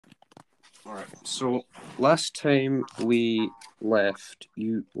Alright, so last time we left,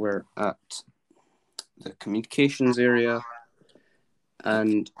 you were at the communications area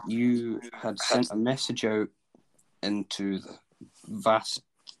and you had sent a message out into the vast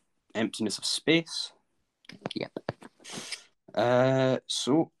emptiness of space. Yep.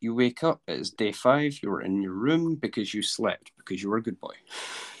 So you wake up, it is day 5, you were in your room because you slept, because you were a good boy.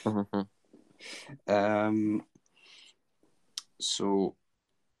 Mm-hmm. So,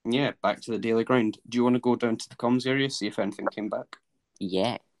 yeah, back to the daily grind. Do you want to go down to the comms area, see if anything came back?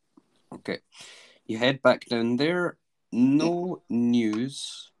 Yeah. Okay. You head back down there. No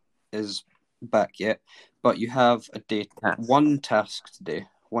news is back yet, but you have a day, one task today.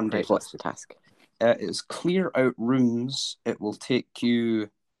 One day Right, what's the task? It is clear out rooms. It will take you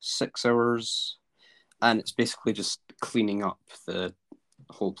 6 hours, and it's basically just cleaning up the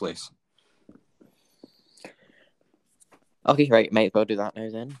whole place. Okay, right, might as well do that now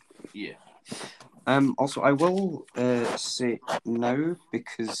then. Yeah. Also, I will say now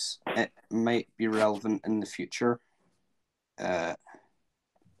because it might be relevant in the future. 1,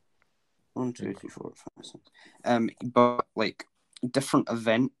 2, 3, 4, 5, 6. But like different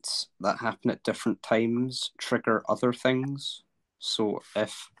events that happen at different times trigger other things. So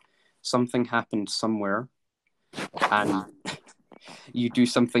if something happened somewhere and you do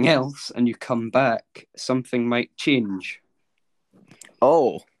something else and you come back, something might change.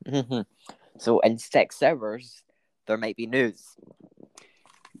 Oh, so in 6 hours, there might be news.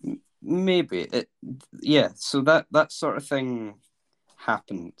 Maybe it, yeah. So that sort of thing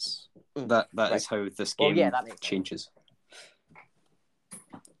happens. That right. is how this game that makes changes.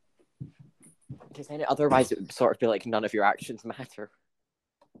 Because otherwise, it would sort of feel like none of your actions matter.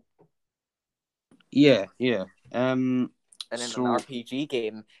 Yeah. And in an RPG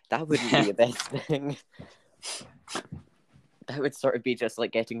game, that wouldn't be the best thing. That would sort of be just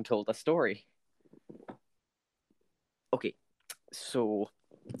like getting told a story. Okay, so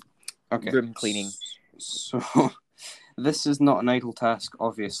room cleaning. So this is not an idle task,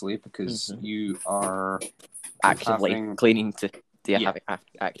 obviously, because you are actively cleaning to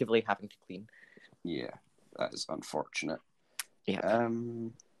actively having to clean. Yeah, that is unfortunate. Yeah.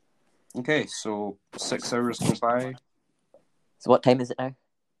 Okay, so 6 hours go by. So what time is it now?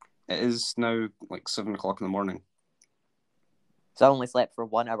 It is now like 7 o'clock in the morning. So I only slept for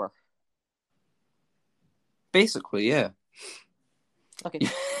 1 hour. Basically, yeah. Okay.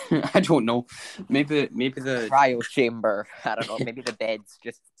 I don't know. Maybe the cryo chamber. I don't know. Maybe the bed's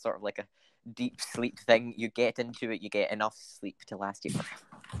just sort of like a deep sleep thing. You get into it, you get enough sleep to last you forever.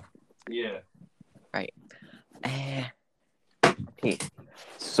 Yeah. Right. Okay.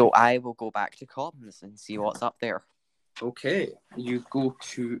 So I will go back to comms and see what's up there. Okay. You go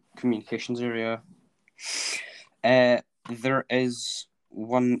to communications area. There is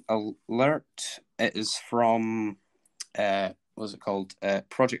one alert. It is from what's it called?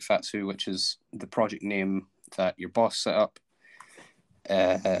 Project Fatsu, which is the project name that your boss set up.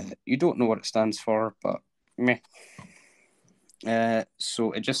 You don't know what it stands for, but meh.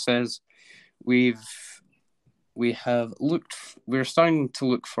 So it just says we're starting to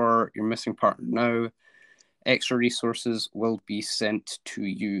look for your missing partner now. Extra resources will be sent to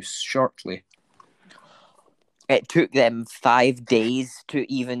you shortly. It took them 5 days to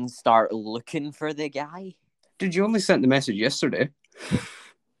even start looking for the guy. Did you only send the message yesterday?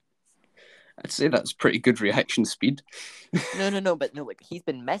 I'd say that's pretty good reaction speed. No, but like he's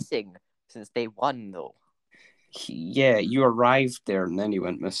been missing since day 1, though. Yeah, you arrived there and then he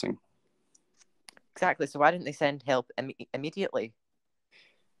went missing. Exactly. So why didn't they send help immediately?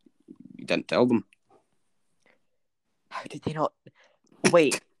 You didn't tell them. How did they not?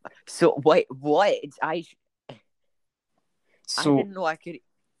 Wait. So what? I didn't know I could.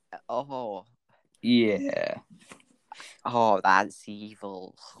 Oh. Yeah. Oh, that's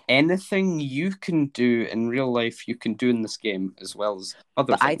evil. Anything you can do in real life, you can do in this game as well as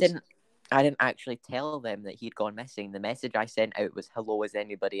other things. I didn't actually tell them that he'd gone missing. The message I sent out was "Hello, is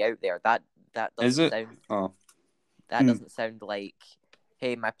anybody out there?" That doesn't sound. Oh. That doesn't sound like,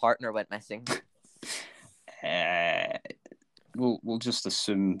 "Hey, my partner went missing." We'll just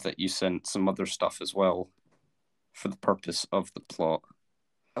assume that you sent some other stuff as well, for the purpose of the plot.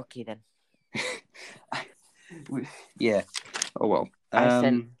 Okay then. Yeah. Oh well.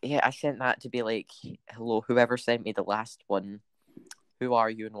 I sent that to be like, "Hello, whoever sent me the last one. Who are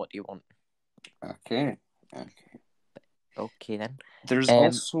you and what do you want?" Okay. Okay then. There's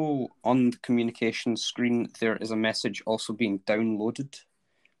also on the communication screen there is a message also being downloaded,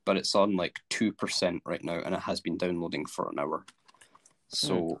 but it's on like 2% right now, and it has been downloading for an hour.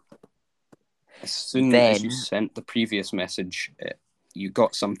 So as soon as you sent the previous message, it you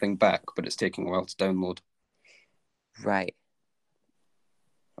got something back, but it's taking a while to download. Right.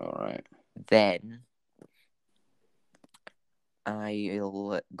 All right. Then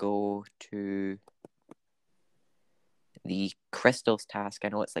I'll go to the crystals task. I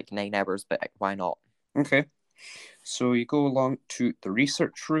know it's like 9 hours, but why not? Okay. So you go along to the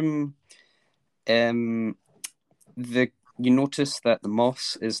research room. You notice that the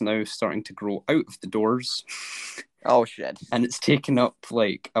moss is now starting to grow out of the doors. Oh shit! And it's taken up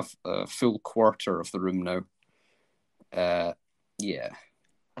like a full quarter of the room now. Yeah.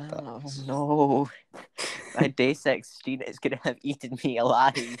 Oh no! My day 16 is gonna have eaten me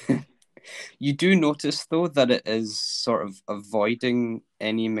alive. You do notice though that it is sort of avoiding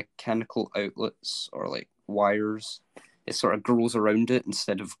any mechanical outlets or like wires. It sort of grows around it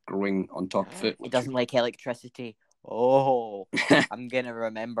instead of growing on top of it. It doesn't like electricity. Oh, I'm gonna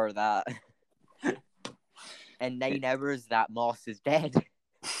remember that. In 9 hours, that moss is dead.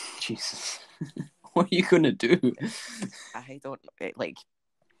 Jesus. What are you gonna do? I don't know, like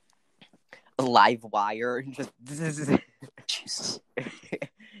a live wire and just Jesus.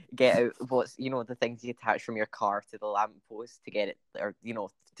 get out what's the things you attach from your car to the lamppost to get it, or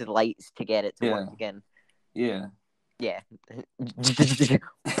to the lights to get it to work again. Yeah. Yeah.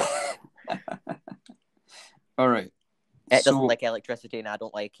 All right. It doesn't like electricity, and I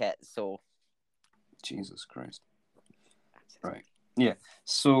don't like it, so. Jesus Christ. Right. Yeah.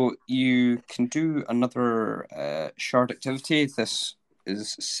 So you can do another shard activity. This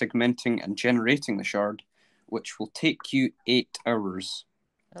is segmenting and generating the shard, which will take you 8 hours.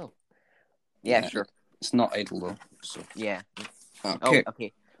 Oh. Yeah, sure. It's not idle though. So. Yeah. Okay. Oh,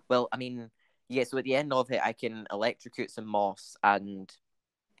 okay. Well, I mean, yeah, so at the end of it, I can electrocute some moss and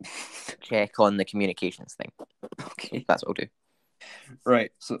check on the communications thing. Okay. That's what I'll do.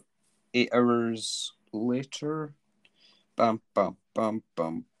 Right. So 8 hours later. Bum, bum, bum,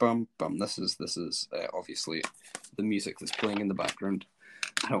 bum, bum, bum. This is obviously the music that's playing in the background.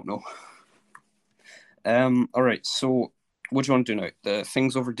 I don't know. All right. So, what do you want to do now? The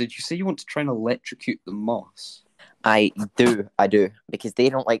thing's over. Did you say you want to try and electrocute the moss? I do, because they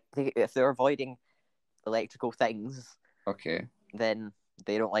don't like if they're avoiding electrical things. Okay. Then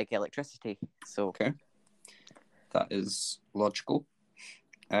they don't like electricity. So okay, that is logical.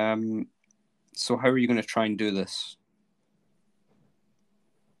 So how are you going to try and do this?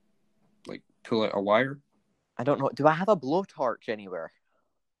 Like pull out a wire? I don't know. Do I have a blowtorch anywhere?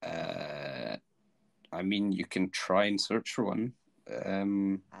 I mean, you can try and search for one.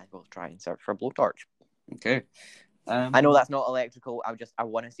 I will try and search for a blowtorch. Okay. I know that's not electrical. I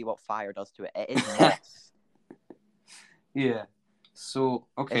want to see what fire does to it. It is moss. Yeah. So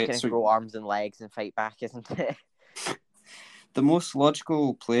okay, It's gonna grow arms and legs and fight back, isn't it? The most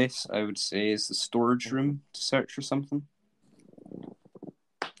logical place I would say is the storage room to search for something.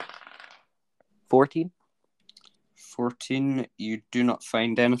 14. 14. You do not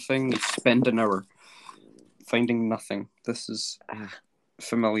find anything. You spend an hour finding nothing. This is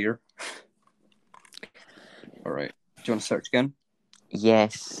familiar. All right. Do you want to search again?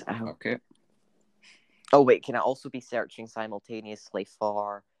 Yes. Okay. Oh wait, can I also be searching simultaneously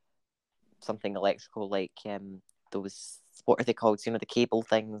for something electrical, like those, what are they called? You know, the cable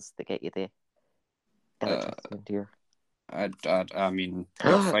things that get you the electricity into your. I mean,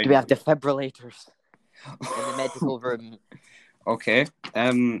 Do we have defibrillators in the medical room? Okay.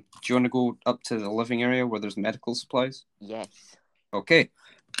 Do you want to go up to the living area where there's medical supplies? Yes. Okay.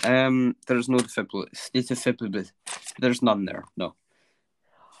 There's no defibrillator. There's none there. No.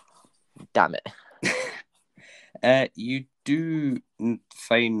 Damn it. You do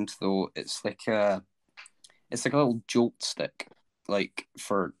find though it's like a little jolt stick, like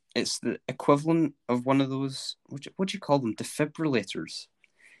it's the equivalent of one of those. What do you call them? Defibrillators.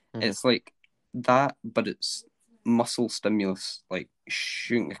 Mm-hmm. It's like that, but it's muscle stimulus, like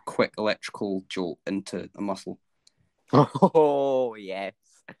shooting a quick electrical jolt into a muscle. Oh yes.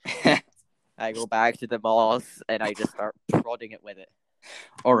 I go back to the moss and I just start prodding it with it.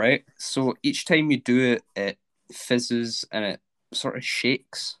 All right. So each time you do it, it fizzes and it sort of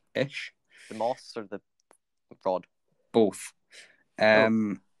shakes ish. The moss or the rod? Both.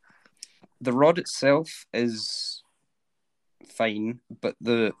 The rod itself is fine, but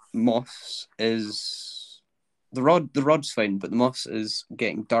the moss is the rod's fine, but the moss is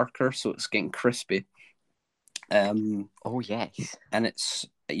getting darker, so it's getting crispy. Oh yes. And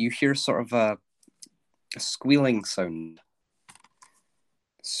you hear sort of a squealing sound.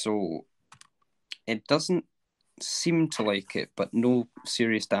 So it doesn't seem to like it, but no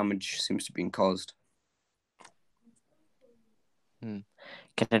serious damage seems to be caused.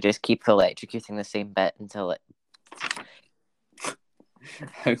 Can I just keep electrocuting the same bit until it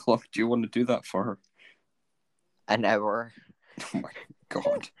How long do you want to do that for? An hour. Oh my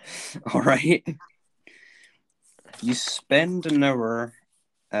god. All right. You spend an hour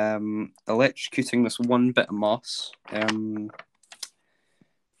electrocuting this one bit of moss.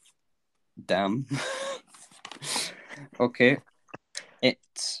 Damn. Okay.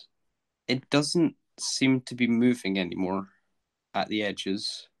 It doesn't seem to be moving anymore at the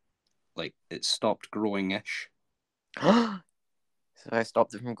edges. Like, it stopped growing-ish. So I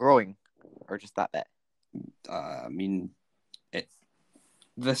stopped it from growing, or just that bit? I mean,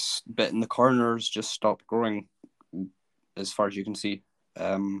 this bit in the corners just stopped growing as far as you can see.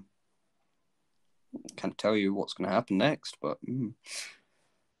 Can't tell you what's going to happen next, but can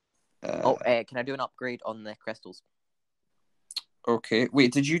I do an upgrade on the crystals? okay.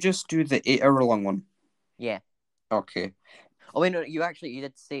 Wait, did you just do the 8-hour long one? Yeah. Okay. Oh wait, no, you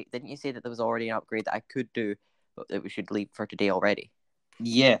did say, didn't you say that there was already an upgrade that I could do, but that we should leave for today already?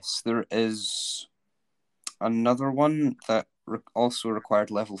 Yes, there is another one that also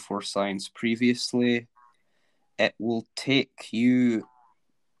required level 4 science previously. It will take you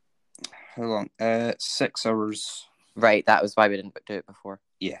how long? 6 hours. Right, that was why we didn't do it before.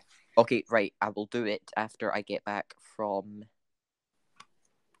 Yeah. Okay, right, I will do it after I get back from,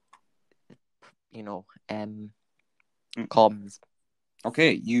 comms.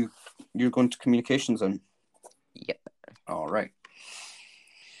 Okay, you're going to communications then? Yep. All right.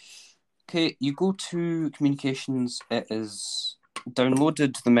 Okay, you go to communications. It is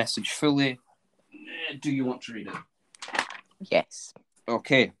downloaded the message fully. Do you want to read it? Yes.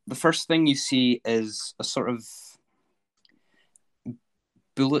 Okay, the first thing you see is a sort of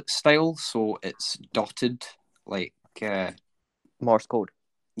bullet style, so it's dotted like Morse code.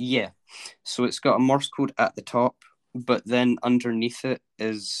 yeah. So it's got a Morse code at the top, but then underneath it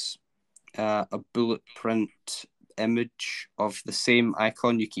is a bullet print image of the same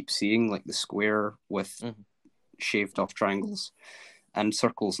icon you keep seeing, like the square with shaved off triangles and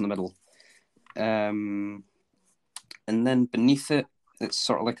circles in the middle. And then beneath it, it's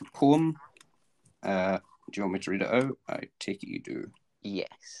sort of like a poem. Do you want me to read it out? I take it you do.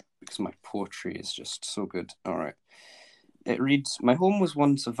 Yes. Because my poetry is just so good. All right. It reads, "My home was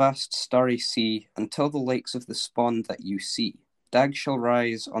once a vast starry sea, until the lakes of the spawn that you see. Dag shall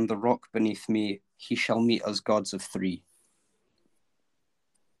rise on the rock beneath me, he shall meet us gods of three."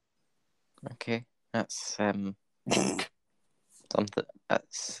 Okay, that's something.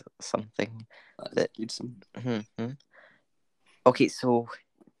 That's something. That is good. Mm-hmm. Okay, so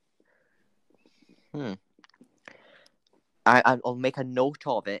I'll make a note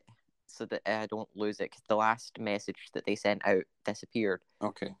of it so that I don't lose it, because the last message that they sent out disappeared.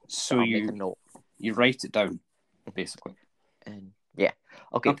 Okay, so I'll make a note. You write it down, basically. And yeah,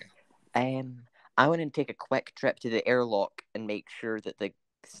 okay. I want to take a quick trip to the airlock and make sure that the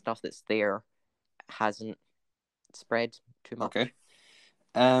stuff that's there hasn't spread too much. Okay.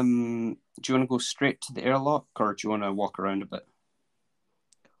 Do you want to go straight to the airlock, or do you want to walk around a bit?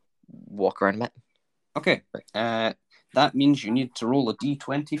 Walk around a bit. Okay. That means you need to roll a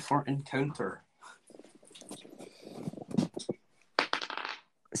d20 for encounter.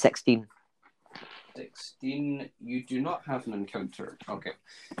 16. 16. You do not have an encounter. Okay.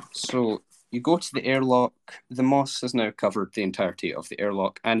 So you go to the airlock. The moss has now covered the entirety of the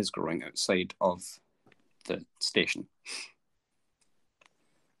airlock and is growing outside of the station.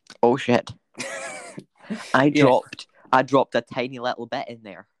 Oh shit. I dropped a tiny little bit in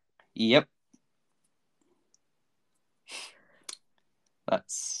there. Yep.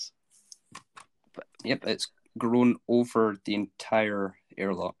 It's grown over the entire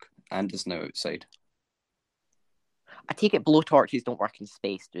airlock and is now outside. I take it blowtorches don't work in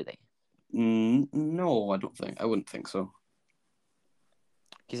space, do they? No, I wouldn't think so.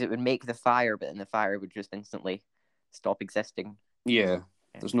 Because it would make the fire, but then the fire would just instantly stop existing. Yeah,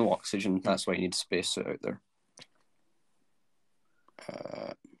 there's no oxygen. That's why you need space out there.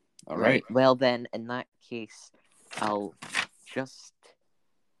 All right. Well, then, in that case, I'll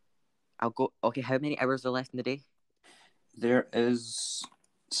go. Okay, how many hours are left in the day? There is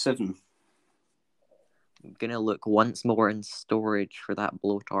 7. I'm gonna look once more in storage for that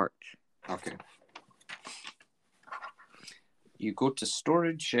blowtorch. Okay. You go to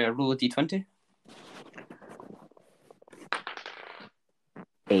storage, roll a d20.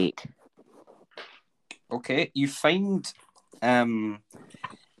 8. Okay, you find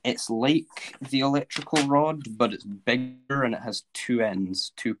it's like the electrical rod, but it's bigger and it has 2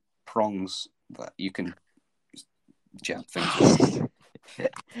 ends, 2 prongs that you can jab things with.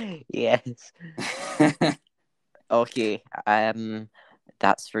 Yes. Okay.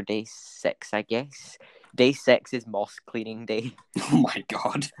 That's for day 6, I guess. Day 6 is moss cleaning day. Oh my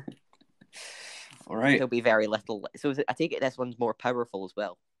god. All right. There'll be very little. So I take it this one's more powerful as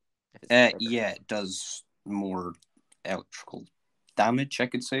well. If it's Yeah, it does more electrical damage, I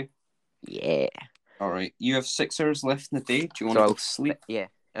could say. Yeah. All right. You have 6 hours left in the day. Do you want to go to sleep? Yeah.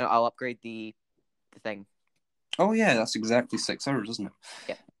 I'll upgrade the thing. Oh yeah, that's exactly 6 hours, isn't it?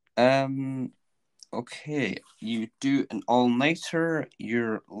 Yeah. Okay. You do an all-nighter.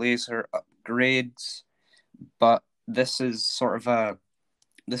 Your laser upgrades, but this is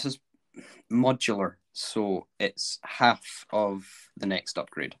modular, so it's half of the next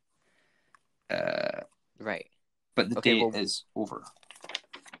upgrade. Right. But the day is over.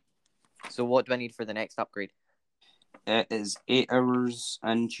 So what do I need for the next upgrade? It is 8 hours,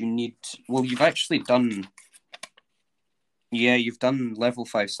 and you need... Well, you've actually done... Yeah, you've done level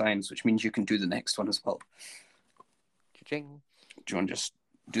 5 science, which means you can do the next one as well. Cha-ching. Do you want to just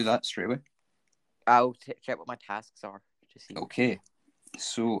do that straight away? I'll check what my tasks are to see. Okay.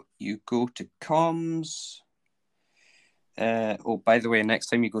 So you go to comms. By the way, next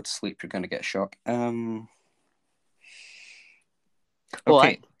time you go to sleep, you're going to get a shock.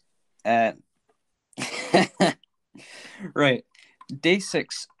 Okay. Right. Day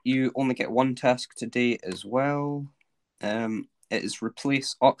 6, you only get one task today as well. It is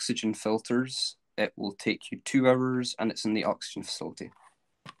replace oxygen filters. It will take you 2 hours, and it's in the oxygen facility.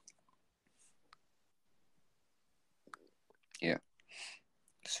 Yeah.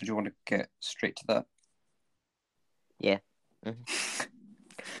 So do you want to get straight to that? Yeah. Mm-hmm.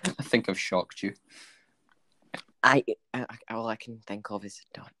 I think I've shocked you. All I can think of is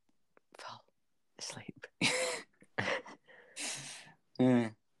don't fall asleep. Yeah.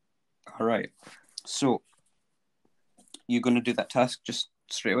 All right. So you're going to do that task just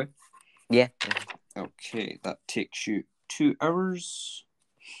straight away? Yeah. Okay, that takes you 2 hours.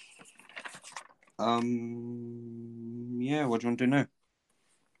 Yeah, what do you want to do now?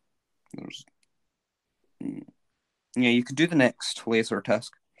 Yeah, you could do the next laser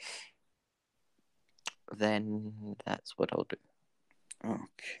task. Then that's what I'll do.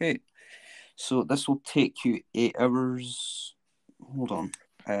 Okay. So this will take you 8 hours. Hold on.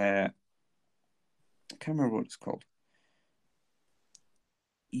 I can't remember what it's called.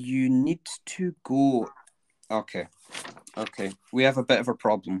 You need to go... Okay. We have a bit of a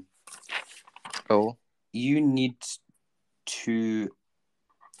problem. Oh. You need to...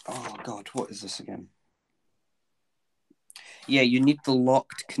 Oh, God, what is this again? Yeah, you need the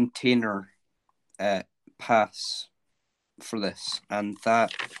locked container pass for this, and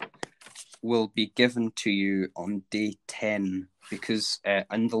that will be given to you on day 10, because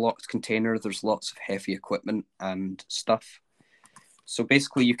in the locked container there's lots of heavy equipment and stuff. So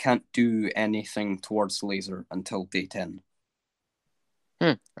basically you can't do anything towards the laser until day 10.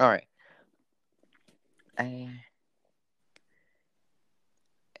 Alright.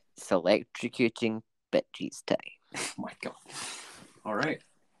 It's electrocuting bitches time. Oh my god. Alright.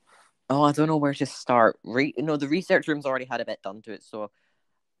 Oh, I don't know where to start. The research room's already had a bit done to it,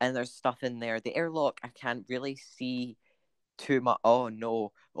 and there's stuff in there. The airlock, I can't really see too much. Oh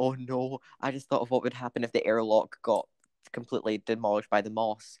no. I just thought of what would happen if the airlock got completely demolished by the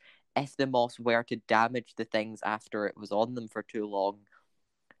moss. If the moss were to damage the things after it was on them for too long,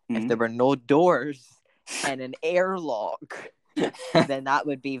 if there were no doors and an airlock, then that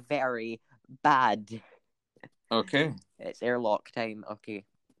would be very bad. Okay. It's airlock time. Okay.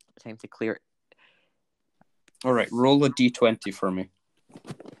 Time to clear it. Alright, roll a d20 for me.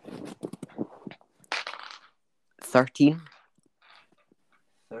 13.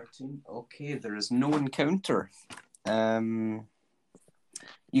 13. Okay, there is no encounter. You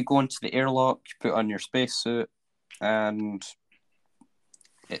go into the airlock, put on your spacesuit, and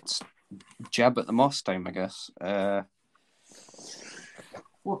it's jab at the moss time, I guess.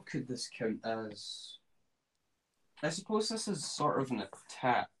 What could this count as? I suppose this is sort of an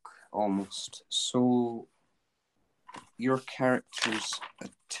attack, almost. So, your character's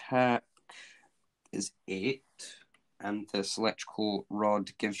attack is 8, and this electrical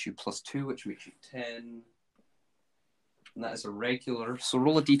rod gives you +2, which makes you 10. And that is a regular. So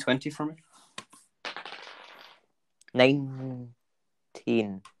roll a d20 for me.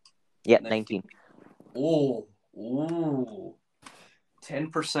 19. Yep, 19. Oh.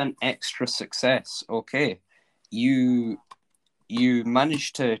 10% extra success. Okay. You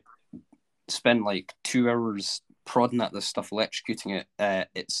managed to spend like 2 hours prodding at this stuff, electrocuting it.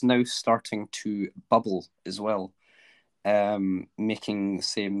 It's now starting to bubble as well, making the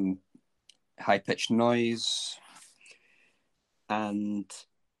same high-pitched noise. And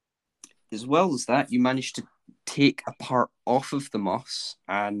as well as that, you managed to take a part off of the moss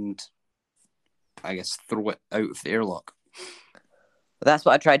and I guess, throw it out of the airlock. That's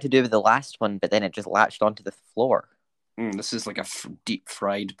what I tried to do with the last one, but then it just latched onto the floor. This is like a deep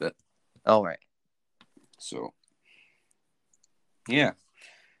fried bit. Oh, right. So, yeah.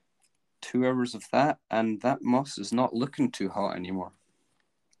 2 hours of that, and that moss is not looking too hot anymore.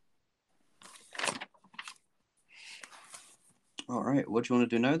 All right, what do you want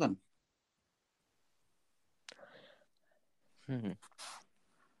to do now then?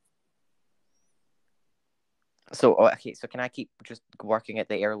 So, okay, so can I keep just working at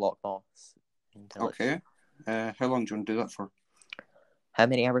the airlock moss until Okay. How long do you want to do that for? How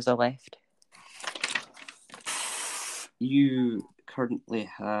many hours are left? You currently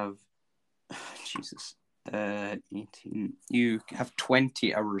have... Jesus. 18. You have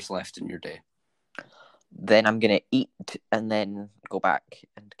 20 hours left in your day. Then I'm going to eat and then go back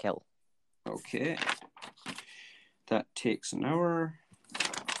and kill. Okay. That takes an hour.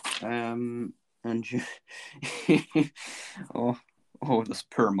 And you... oh, this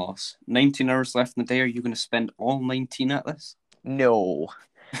poor moss. 19 hours left in the day. Are you going to spend all 19 at this? No.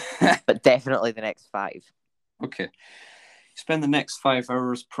 But definitely the next 5. Okay. Spend the next 5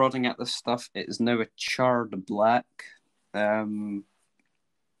 hours prodding at this stuff. It is now a charred black. Once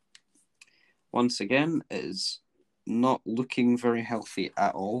again, it is not looking very healthy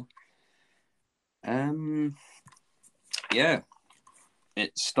at all. Yeah.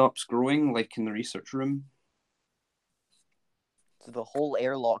 It stops growing like in the research room. So the whole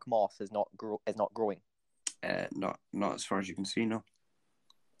airlock moss is not growing. Not as far as you can see, no.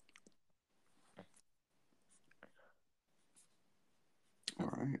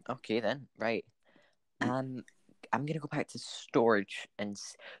 All right. Okay then, right. I'm gonna go back to storage, and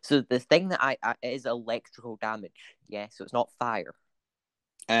so the thing that I is electrical damage. Yeah, so it's not fire.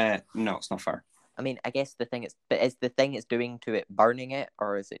 No, it's not fire. I mean, I guess but is the thing it's doing to it burning it,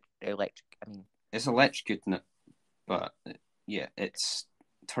 or is it electric? I mean, it's electrocuting it, but yeah, it's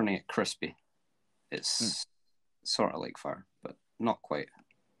turning it crispy. It's sort of like fire, but not quite.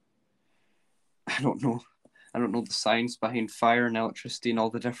 I don't know the science behind fire and electricity and all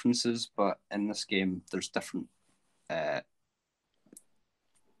the differences, but in this game, there's different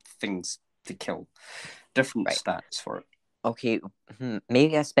things to kill, different stats for it. Okay,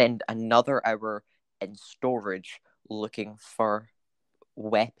 maybe I spend another hour in storage looking for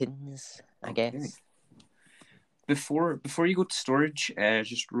weapons, I guess. Before you go to storage,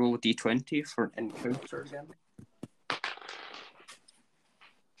 just roll a d20 for an encounter again.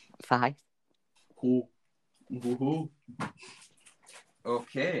 5. Cool.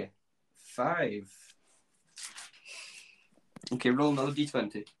 Okay. 5. Okay, roll another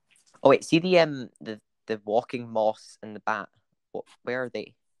d20. Oh wait, see the walking moss and the bat. Where are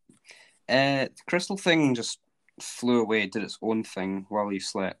they? The crystal thing just flew away, did its own thing while you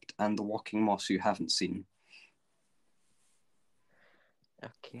slept, and the walking moss you haven't seen.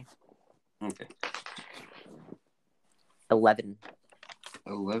 Okay. Okay. 11.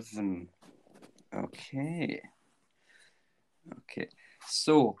 11. Okay.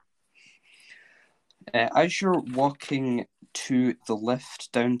 So, as you're walking to the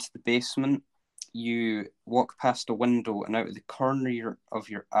lift down to the basement, you walk past a window, and out of the corner of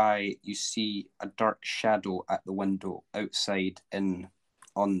your eye, you see a dark shadow at the window outside on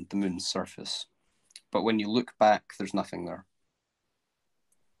the moon's surface. But when you look back, there's nothing there.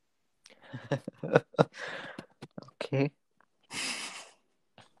 Okay.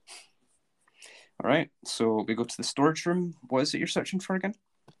 All right, so we go to the storage room. What is it you're searching for again?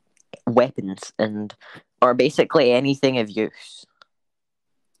 Weapons or basically anything of use.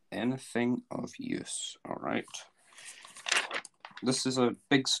 Anything of use. All right. This is a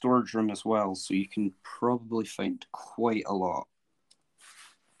big storage room as well, so you can probably find quite a lot.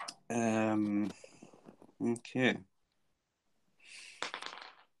 Okay.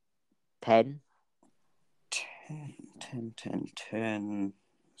 10. 10.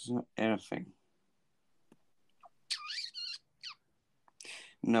 Is that anything?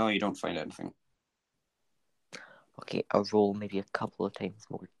 No, you don't find anything. Okay, I'll roll maybe a couple of times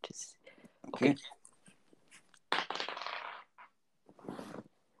more. Okay.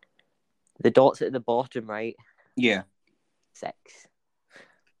 The dots at the bottom, right? Yeah. 6.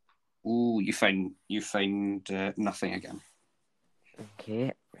 Ooh, you find nothing again.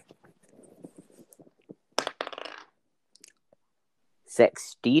 Okay.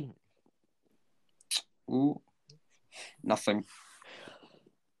 16. Ooh, nothing.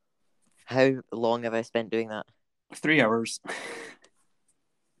 How long have I spent doing that? 3 hours.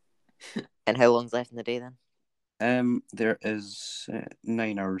 And how long's left in the day then? There is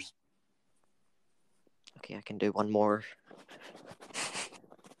 9 hours. Okay, I can do one more.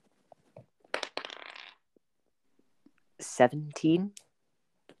 17.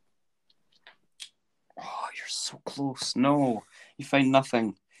 Oh, you're so close. No, you find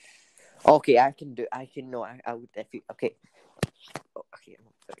nothing. Okay, I can. No, I would. Okay. Oh, okay, I'm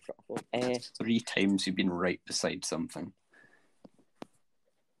very careful. 3 times you've been right beside something.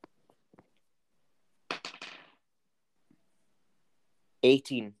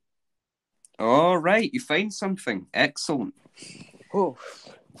 18. All right, you find something. Excellent. Oh.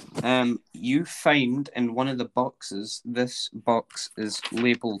 You find in one of the boxes, this box is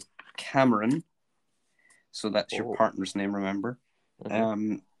labeled Cameron. So that's your partner's name, remember?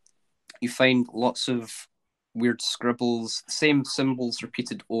 Mm-hmm. You find lots of weird scribbles, same symbols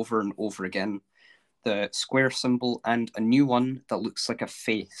repeated over and over again. The square symbol and a new one that looks like a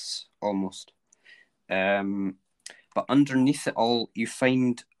face, almost. But underneath it all, you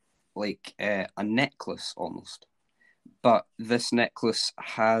find like a necklace, almost. But this necklace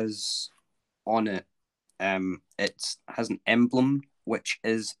has on it, it has an emblem, which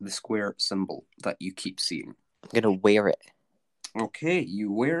is the square symbol that you keep seeing. I'm gonna wear it. Okay,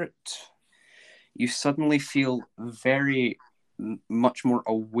 you wear it. You suddenly feel very much more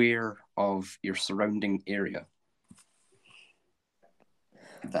aware of your surrounding area.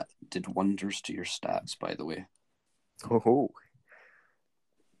 That did wonders to your stats, by the way. Oh.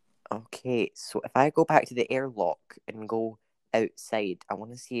 Okay, so if I go back to the airlock and go outside, I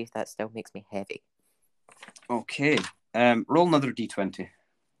want to see if that still makes me heavy. Okay, roll another d20.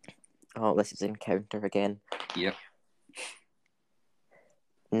 Oh, this is encounter again. Yep.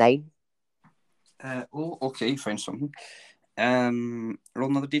 9. Oh, okay, you found something. Roll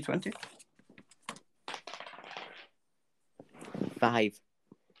another d20. 5.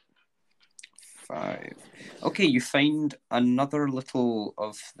 5. Okay, you find another little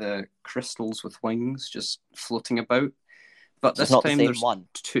of the crystals with wings just floating about. But So this it's not the time same there's one.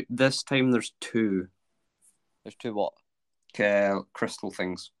 two. This time there's 2 There's 2 what? crystal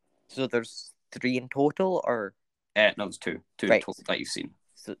things. So there's 3 in total, or No, there's 2 right? total that you've seen.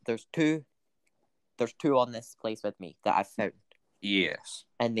 So there's 2. There's 2 on this place with me that I've found, Yes.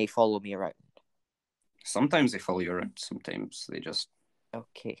 and they follow me around. Sometimes they follow you around. Sometimes they just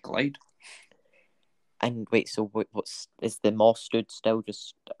Okay. glide. And wait, so is the moss dude still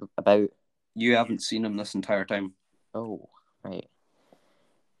just about? You haven't seen him this entire time. Oh, right.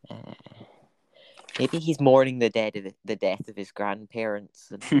 Maybe he's mourning the death of his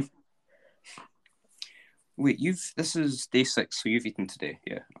grandparents. And... Wait, this is day 6, so you've eaten today.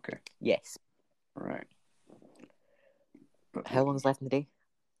 Yeah. Okay. Yes. Right. But How long's left in the day?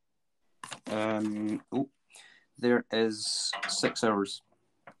 There is 6 hours.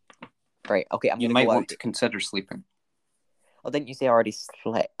 Right. Okay, I'm You gonna might go want out. to consider sleeping. Oh, didn't you say I already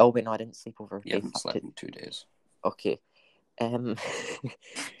slept? Oh wait, no, I didn't sleep over. You haven't slept in 2 days. Okay.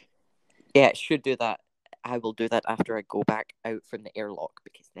 Yeah, should do that. I will do that after I go back out from the airlock,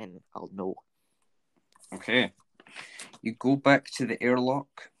 because then I'll know. Okay. You go back to the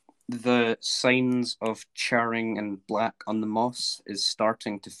airlock. The signs of charring and black on the moss is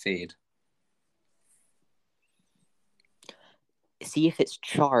starting to fade. See if it's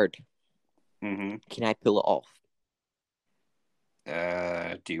charred. Mm-hmm. Can I pull it off?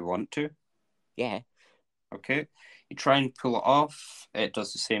 Do you want to? Yeah. Okay. You try and pull it off. It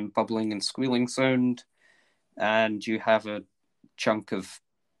does the same bubbling and squealing sound. And you have a chunk of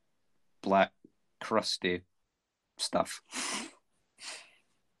black, crusty stuff.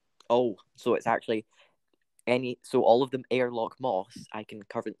 Oh, so it's actually so all of the airlock moss I can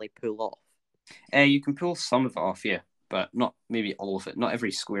currently pull off. You can pull some of it off, yeah, but not maybe all of it. Not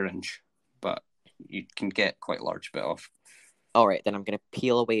every square inch, but you can get quite a large bit off. All right, then I'm going to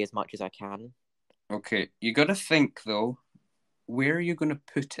peel away as much as I can. Okay, you got to think though. Where are you going to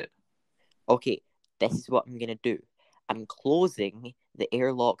put it? Okay, this is what I'm going to do. I'm closing the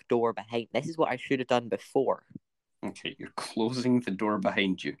airlock door behind. This is what I should have done before. Okay, you're closing the door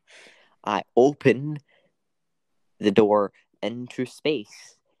behind you. I open the door into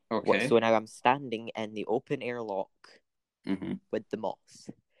space. Okay. So now I'm standing in the open airlock with the moss.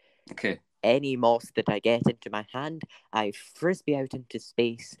 Okay. Any moss that I get into my hand, I frisbee out into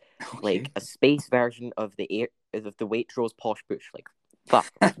space, like a space version of the Waitrose posh bush. Like,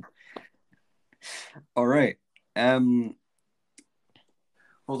 fuck. All right. Hold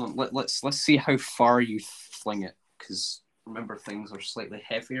on. Let's see how far you fling it, because remember things are slightly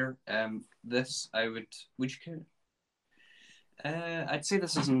heavier. This would you count? I'd say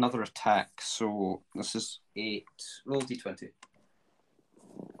this is another attack. So this is 8. Roll d20.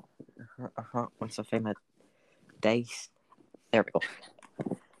 Once I find my dice. There we go.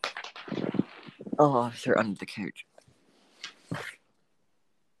 Oh, they're under the couch.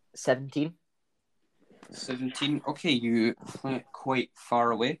 17. 17. Okay, you play it quite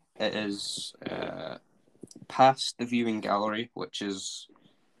far away. It is past the viewing gallery, which is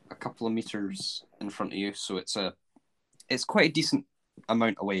a couple of meters in front of you. So it's quite a decent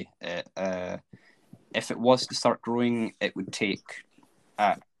amount away. If it was to start growing, it would take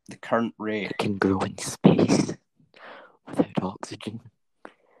at the current rate. It can grow in space without oxygen.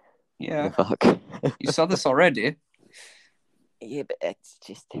 Yeah, The fuck. you saw this already. Yeah, but it's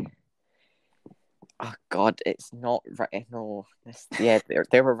just. Oh God, it's not right. No,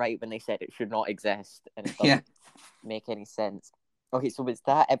 they were right when they said it should not exist, and it doesn't make any sense. Okay, so was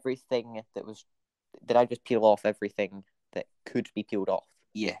that everything that was? Did I just peel off everything that could be peeled off?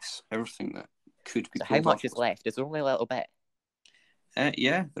 Yes, everything that could be So peeled how much off. is left? Is there only a little bit?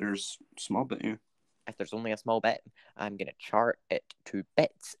 Yeah, there's a small bit. Yeah. If there's only a small bit, I'm gonna chart it to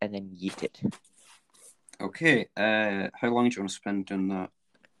bits and then yeet it. Okay. How long do you want to spend doing that?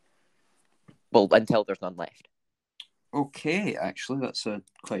 Well, until there's none left. Okay, actually, that's a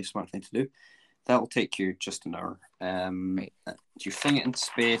quite a smart thing to do. That'll take you just an hour. Right. You fling it into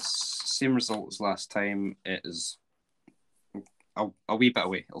space, same result as last time. It is a wee bit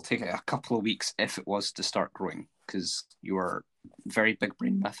away. It'll take a couple of weeks if it was to start growing, because you are a very big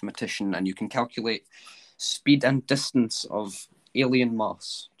brain mathematician and you can calculate speed and distance of alien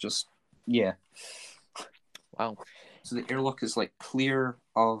moss. Just, yeah. Wow. So the airlock is like clear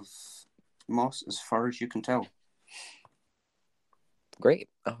of moss as far as you can tell. Great.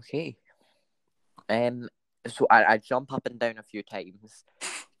 Okay. So I jump up and down a few times.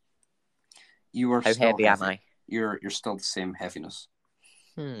 You are How still heavy am I? You're still the same heaviness.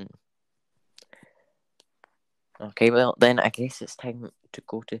 Okay, well then I guess it's time to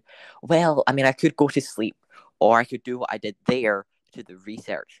go to. Well, I mean, I could go to sleep, or I could do what I did there to the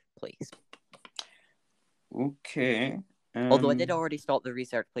research place. Okay. Although I did already stop the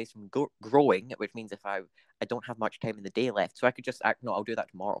research place from growing, which means if I don't have much time in the day left, so I could just act. No, I'll do that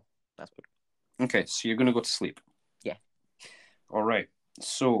tomorrow. That's good. Okay, so you're going to go to sleep. Yeah. All right.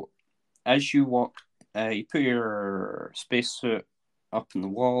 So as you walk, you put your spacesuit up in the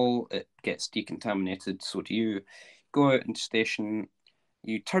wall. It gets decontaminated. So do you go out into station?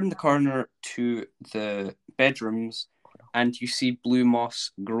 You turn the corner to the bedrooms, and you see blue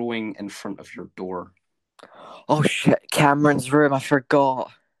moss growing in front of your door. Oh shit! Cameron's room. I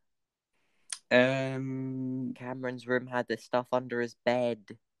forgot. Um, Cameron's room had this stuff under his bed.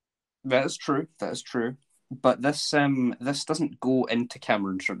 that is true. That is true. But this doesn't go into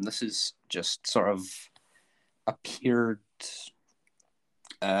Cameron's room. This is just sort of appeared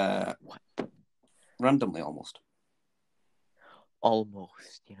randomly, almost.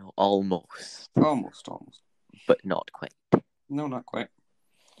 Almost, almost. Almost. But not quite. No, not quite.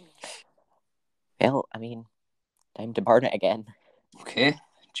 Well, I mean, time to burn it again. Okay. Do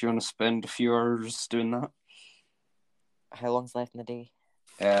you want to spend a few hours doing that? How long's left in the day?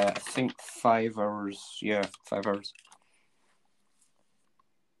 I think 5 hours. Yeah, 5 hours.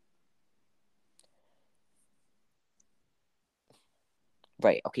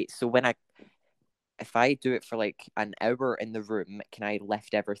 Right, okay, so if I do it for like an hour in the room, can I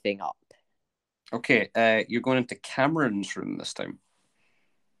lift everything up? Okay, you're going into Cameron's room this time.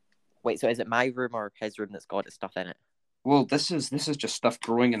 Wait, so is it my room or his room that's got his stuff in it? Well, this is just stuff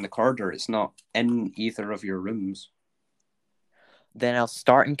growing in the corridor. It's not in either of your rooms. Then I'll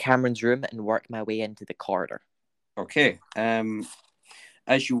start in Cameron's room and work my way into the corridor. Okay.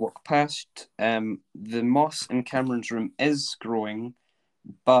 As you walk past, the moss in Cameron's room is growing,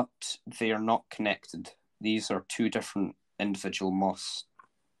 but they are not connected. These are two different individual moss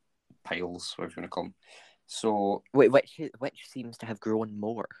piles, whatever you want to call them. So, Wait, which seems to have grown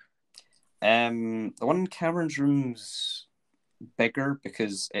more? the one in Cameron's room's bigger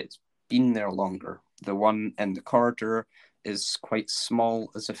because it's been there longer. The one in the corridor is quite small,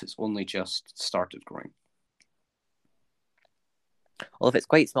 as if it's only just started growing. Well, if it's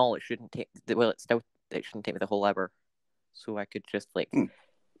quite small, it shouldn't take. Well, it shouldn't take me the whole hour, so I could just like.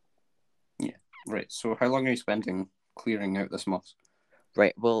 Yeah, right. So, how long are you spending clearing out this moss?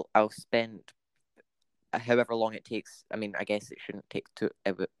 Right. Well, I'll spend however long it takes. I mean, I guess it shouldn't take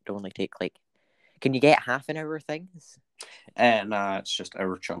it would only take like. Can you get half an hour things? Nah, it's just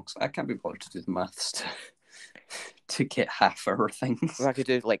hour chunks. I can't be bothered to do the maths to get half hour things. Well, I could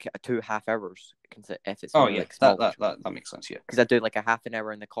do like 2.5 hours if it's Oh only yeah, like small. that makes sense. Yeah, because I do like a half an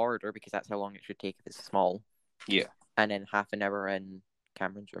hour in the corridor because that's how long it should take if it's small. Yeah. And then half an hour in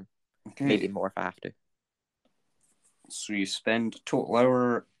Cameron's room. Okay. Maybe more if I have to. So you spend a total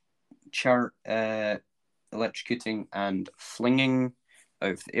hour electrocuting and flinging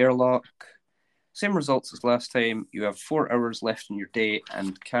out of the airlock. Same results as last time. You have 4 hours left in your day,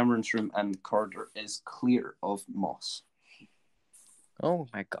 and Cameron's room and the corridor is clear of moss. Oh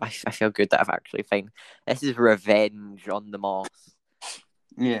my gosh, I feel good that I've actually found. This is revenge on the moss.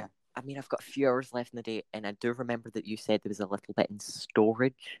 Yeah. I mean, I've got a few hours left in the day, and I do remember that you said there was a little bit in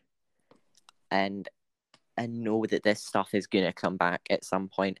storage. And I know that this stuff is going to come back at some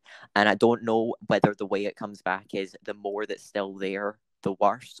point. And I don't know whether the way it comes back is the more that's still there, the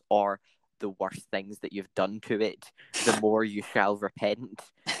worse, or the worse things that you've done to it, the more you shall repent.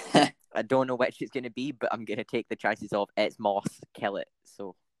 I don't know which it's going to be, but I'm going to take the chances of it's moss, kill it.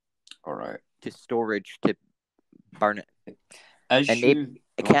 So, all right. To storage, to burn it. As and you...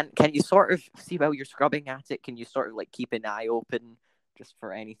 can you sort of see while you're scrubbing at it? Can you sort of like keep an eye open just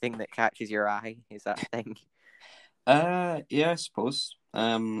for anything that catches your eye? Is that a thing? Yeah, I suppose.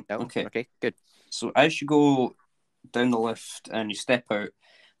 Okay, good. So as you go down the lift and you step out,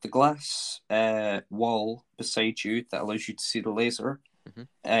 the glass wall beside you that allows you to see the laser,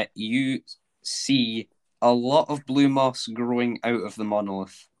 you see a lot of blue moss growing out of the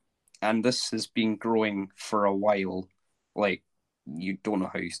monolith, and this has been growing for a while. Like, you don't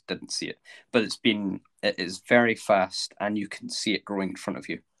know how you didn't see it, but it is very fast, and you can see it growing in front of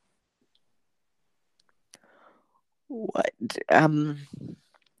you. What?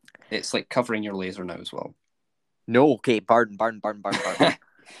 It's like covering your laser now as well. No, okay, burn.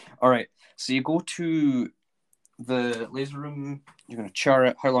 All right, so you go to the laser room. You're going to char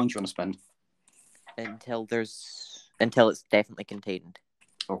it. How long do you want to spend? Until it's definitely contained.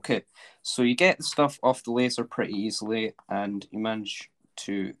 Okay, so you get the stuff off the laser pretty easily, and you manage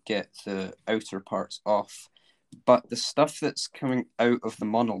to get the outer parts off. But the stuff that's coming out of the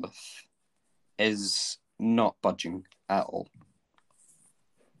monolith is not budging at all.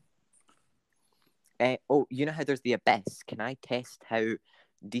 You know how there's the abyss? Can I test how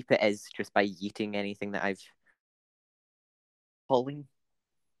deep it is just by yeeting anything that I've falling?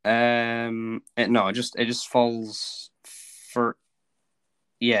 No, it just falls for...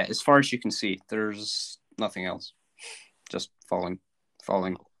 Yeah, as far as you can see, there's nothing else. Just falling,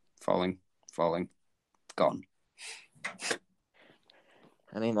 gone.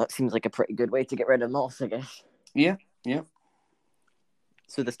 I mean, that seems like a pretty good way to get rid of moss, I guess. Yeah.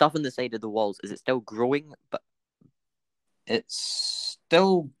 So the stuff on the side of the walls, is it still growing? But it's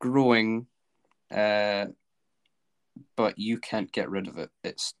still growing, but you can't get rid of it.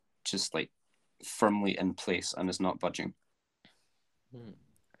 It's just like firmly in place and is not budging.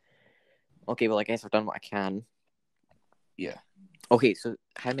 Okay, well, I guess I've done what I can. Yeah. Okay, so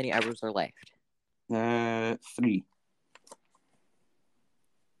how many hours are left? 3.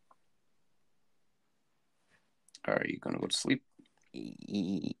 Are you gonna go to sleep?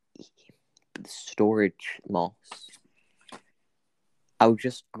 The storage moss. I'll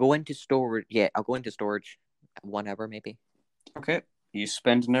just go into storage. Yeah, I'll go into storage. 1 hour, maybe. Okay. You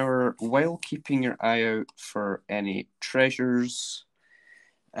spend an hour while keeping your eye out for any treasures.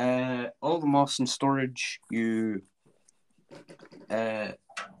 All the moss in storage you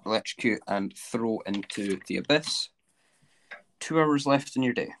electrocute and throw into the abyss. 2 hours left in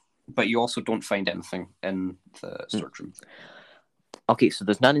your day, but you also don't find anything in the storage room. Okay, so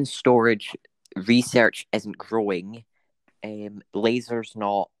there's none in storage. Research isn't growing. Laser's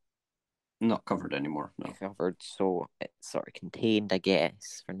not covered anymore. No. Covered, so it's sort of contained, I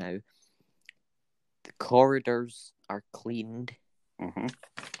guess, for now. The corridors are cleaned. Mm-hmm.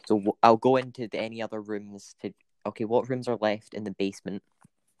 So I'll go into any other rooms to... Okay, what rooms are left in the basement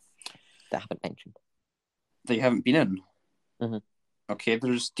that I haven't mentioned? That you haven't been in? Mm-hmm. Okay,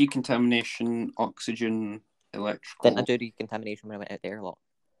 there's decontamination, oxygen, electrical... Didn't I do decontamination when I went out the airlock?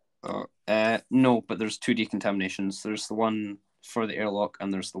 No, but there's 2 decontaminations. There's the one for the airlock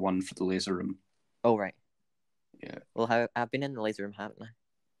and there's the one for the laser room. Oh, right. Yeah. Well, I've been in the laser room, haven't I?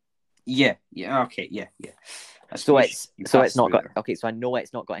 Yeah, okay, yeah. So it's not got... Okay, so I know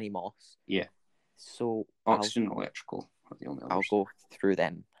it's not got any moss. Yeah. So oxygen, electrical are the only others. I'll go through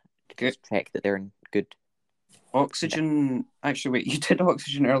them to just check that they're in good... Oxygen... Actually, wait, you did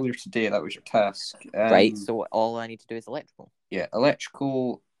oxygen earlier today. That was your task. Right, so all I need to do is electrical. Yeah,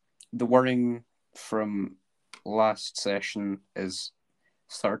 electrical... The whirring from last session is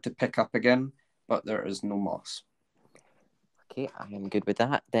started to pick up again, but there is no moss. Okay, I am good with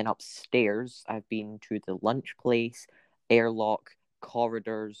that. Then upstairs, I've been to the lunch place, airlock,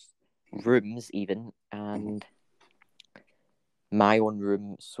 corridors, rooms even, and my own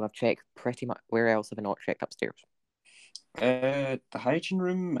room. So I've checked pretty much... Where else have I not checked upstairs? The hygiene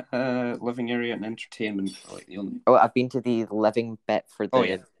room, living area, and entertainment are like the only... Oh, I've been to the living bit for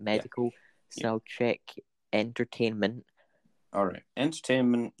the medical. Yeah. So I'll check entertainment. All right.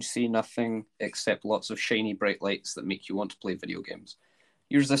 Entertainment, you see nothing except lots of shiny bright lights that make you want to play video games.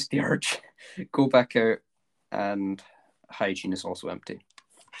 You resist the urge, go back out, and hygiene is also empty.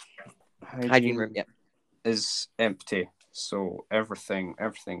 Hygiene room, yep. Is empty, so everything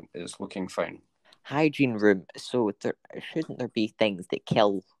is looking fine. Hygiene room, so shouldn't there be things that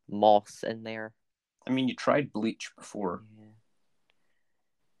kill moss in there? I mean, you tried bleach before. Yeah.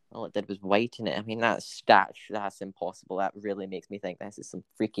 All it did was whiten it. I mean, that's impossible. That really makes me think this is some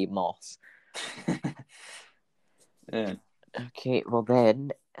freaky moss. Yeah. Okay, well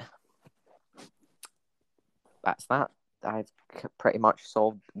then, that's that. I've pretty much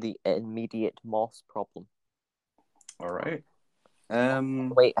solved the immediate moss problem. All right.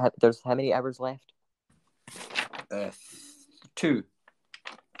 Wait, there's how many hours left? 2.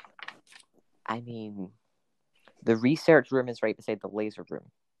 I mean, the research room is right beside the laser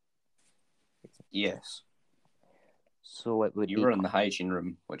room. Yes. So it would You were in the hygiene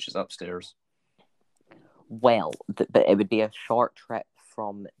room, which is upstairs. Well, but it would be a short trip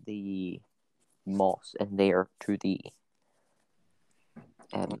from the moss in there to the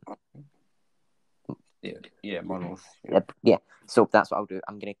monolith. Yeah. So that's what I'll do.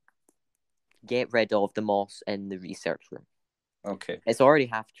 I'm gonna get rid of the moss in the research room. Okay. It's already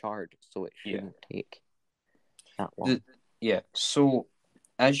half charred, so it shouldn't take that long. So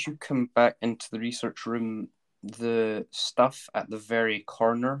as you come back into the research room, the stuff at the very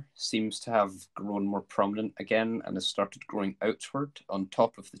corner seems to have grown more prominent again and has started growing outward on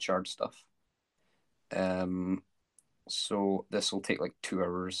top of the charred stuff. So this will take like 2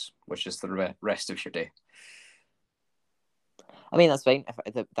 hours, which is the rest of your day. I mean, that's fine.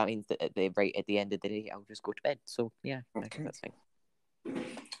 If that means that right at the end of the day, I'll just go to bed. So yeah, okay. I think that's fine.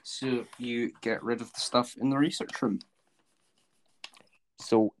 So you get rid of the stuff in the research room.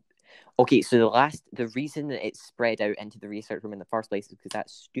 So, okay. So the reason that it spread out into the research room in the first place is because that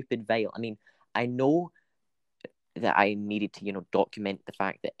stupid vial. I mean, I know that I needed to, document the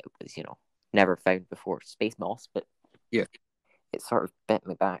fact that it was, never found before space moss, but yeah, it sort of bit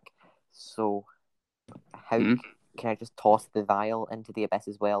me back. So how can I just toss the vial into the abyss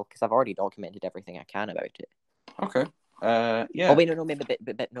as well? Because I've already documented everything I can about it. Okay. Yeah. Oh wait, no, maybe,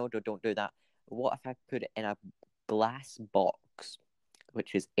 but no, don't do that. What if I put it in a glass box,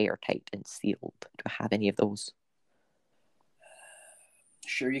 which is airtight and sealed? Do I have any of those?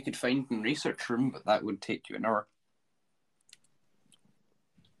 Sure, you could find in the research room, but that would take you an hour.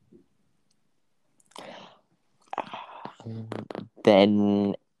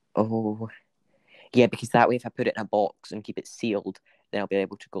 Then, yeah, because that way if I put it in a box and keep it sealed, then I'll be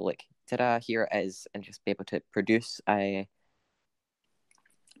able to go like, ta-da, here it is, and just be able to produce a...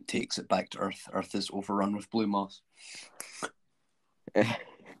 Takes it back to Earth. Earth is overrun with blue moss.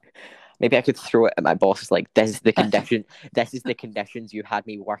 Maybe I could throw it at my boss like, this is the condition. This is the conditions you had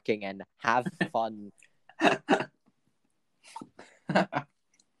me working in. Have fun.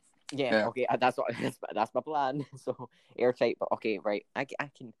 Yeah, okay, that's my plan. So airtight, but okay, right. I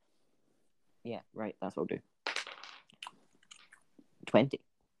can. Yeah, right. That's what I'll do. 20.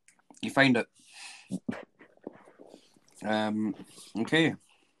 You find it. Okay.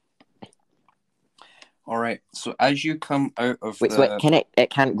 All right. So as you come out of so it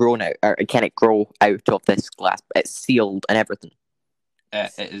can't grow now, or can it grow out of this glass? It's sealed and everything.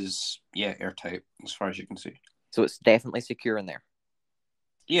 It is, airtight as far as you can see. So it's definitely secure in there.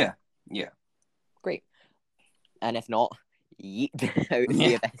 Yeah. Great. And if not, yeet out of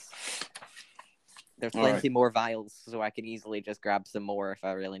the abyss. There's plenty more vials, so I can easily just grab some more if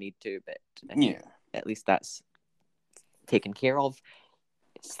I really need to. But at least that's taken care of.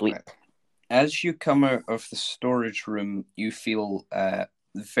 Sleep. Right. As you come out of the storage room, you feel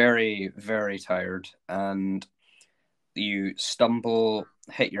very, very tired, and you stumble,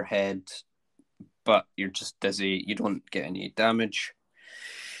 hit your head, but you're just dizzy. You don't get any damage.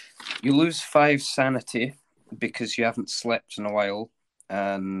 You lose 5 sanity because you haven't slept in a while,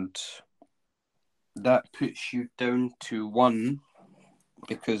 and that puts you down to 1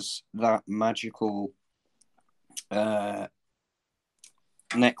 because that magical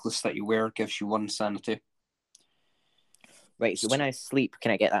necklace that you wear gives you 1 sanity. Right, so when I sleep,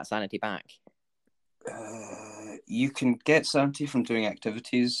 can I get that sanity back? You can get sanity from doing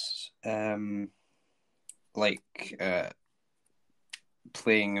activities like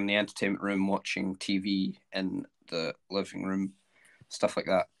playing in the entertainment room, watching TV in the living room, stuff like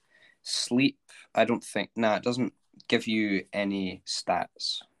that. Sleep, I don't think... it doesn't give you any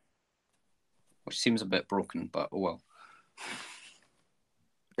stats, which seems a bit broken, but oh well.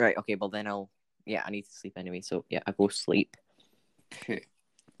 Right, okay, well then I need to sleep anyway, so yeah, I go sleep. Okay,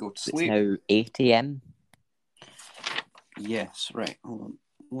 go to sleep. It's now 8 a.m. Yes, right. Hold on.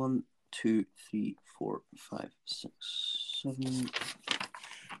 1, 2, 3, 4, 5, 6, 7.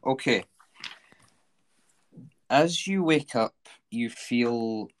 Okay. As you wake up, you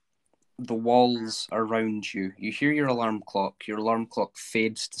feel the walls around you. You hear your alarm clock. Your alarm clock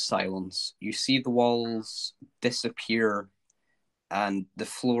fades to silence. You see the walls disappear and the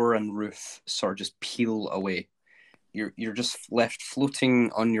floor and roof sort of just peel away. You're just left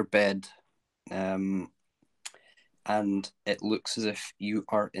floating on your bed, and it looks as if you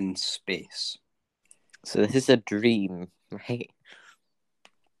are in space. So this is a dream, right?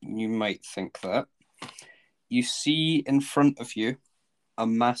 You might think that. You see in front of you a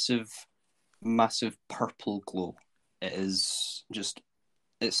massive, massive purple glow. It's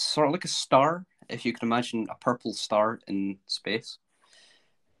sort of like a star, if you can imagine a purple star in space.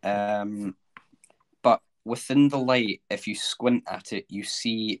 But within the light, if you squint at it, you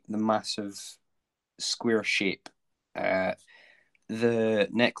see the massive square shape. The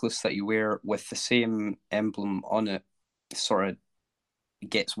necklace that you wear with the same emblem on it sort of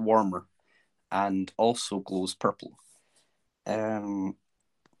gets warmer and also glows purple. You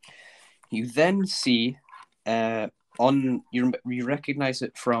then see you recognize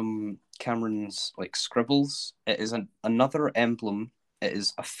it from Cameron's like scribbles. It is another emblem. It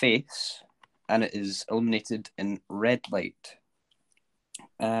is a face, and it is illuminated in red light.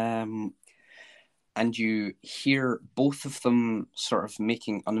 And you hear both of them sort of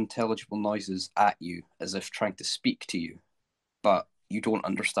making unintelligible noises at you, as if trying to speak to you, but you don't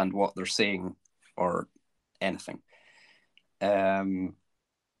understand what they're saying or anything.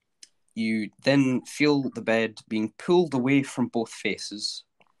 You then feel the bed being pulled away from both faces,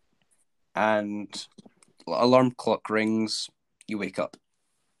 and alarm clock rings. You wake up.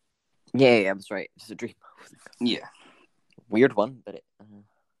 Yeah, I was right. It's a dream. Yeah. Weird one, but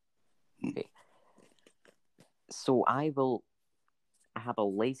okay. So I will have a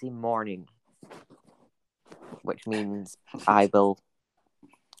lazy morning, which means I will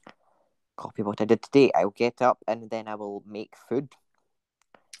copy what I did today. I'll get up and then I will make food.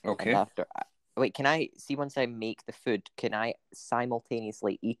 Okay. And wait, can I see once I make the food, can I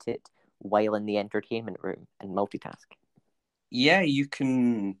simultaneously eat it while in the entertainment room and multitask? Yeah, you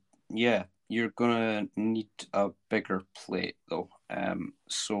can. Yeah, you're gonna need a bigger plate though.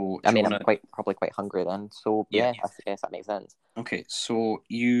 So I mean, wanna... I'm probably quite hungry then. So Yeah. I guess that makes sense. Okay, so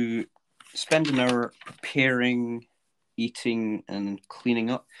you spend an hour preparing, eating, and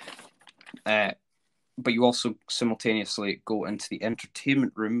cleaning up. But you also simultaneously go into the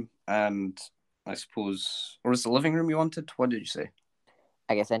entertainment room and I suppose, or was the living room you wanted? What did you say?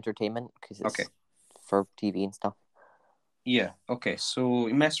 I guess entertainment because it's Okay. for TV and stuff. Yeah. Okay. So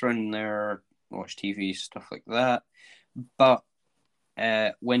you mess around in there, watch TV, stuff like that. But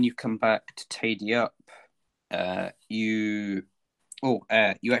when you come back to tidy up, you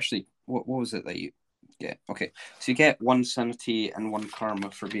you actually what was it that you get? Okay, so you get 1 sanity and 1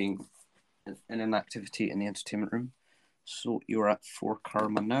 karma for being in an activity in the entertainment room. So you're at 4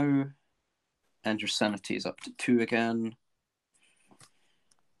 karma now, and your sanity is up to 2 again.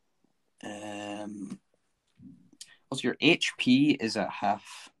 Also, your HP is at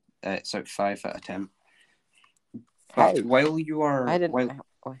half. It's at 5 out of 10. But How? while you are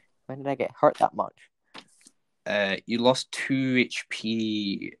When did I get hurt that much? You lost 2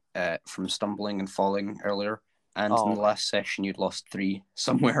 HP from stumbling and falling earlier, and in the last session you'd lost 3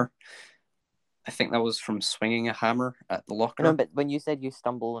 somewhere. I think that was from swinging a hammer at the locker. No, but when you said you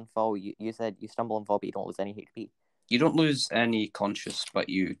stumble and fall, you said you stumble and fall, but you don't lose any HP. You don't lose any conscious, but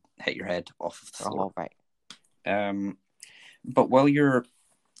you hit your head off of the floor. Oh, right. But while you're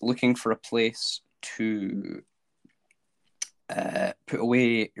looking for a place to put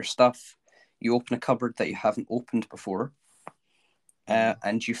away your stuff, you open a cupboard that you haven't opened before,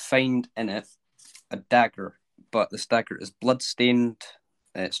 and you find in it a dagger, but this dagger is blood-stained.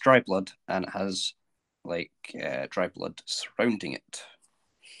 It's dry blood, and it has like dry blood surrounding it.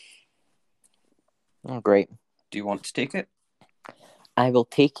 Oh, great. Do you want to take it? I will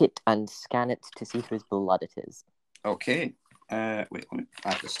take it and scan it to see whose blood it is. Okay. Wait, let me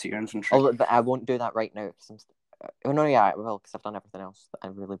add this to your inventory. Oh, but I won't do that right now. Oh, no, yeah, I will, because I've done everything else that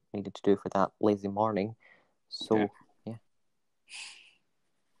I really needed to do for that lazy morning. So, yeah.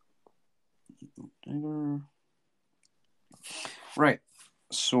 Right.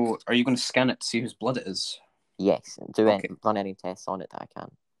 So, are you going to scan it to see whose blood it is? Yes. Run any tests on it that I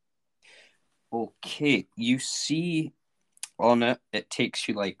can. Okay. You see on it, it takes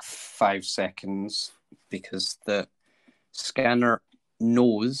you like 5 seconds because the scanner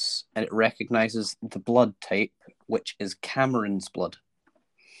knows and it recognizes the blood type, which is Cameron's blood.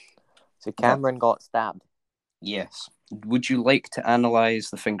 So Cameron got stabbed. Yes. Would you like to analyze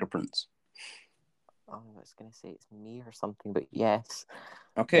the fingerprints? Oh, I was going to say it's me or something, but yes.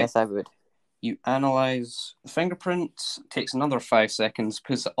 Okay. Yes, I would. You analyze the fingerprints. It takes another 5 seconds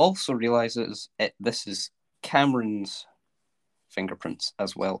because it also realizes this is Cameron's fingerprints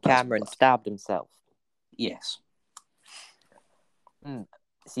as well. Cameron stabbed himself. Yes. So,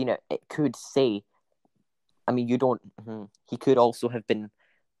 it could say, I mean, you don't, he could also have been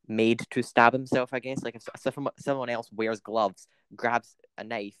made to stab himself, I guess. Like if someone else wears gloves, grabs a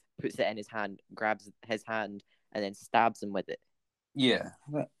knife, puts it in his hand, grabs his hand, and then stabs him with it. Yeah.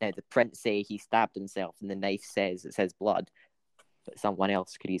 Now, the prints say he stabbed himself, and the knife says blood, but someone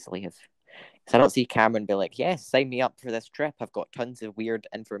else could easily have. So I don't see Cameron be like, yes, sign me up for this trip. I've got tons of weird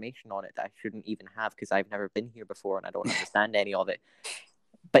information on it that I shouldn't even have because I've never been here before and I don't understand any of it.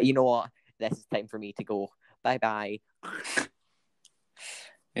 But you know what? This is time for me to go. Bye-bye.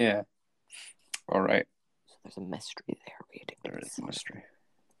 Yeah. All right. So there's a mystery there waiting. There is a mystery.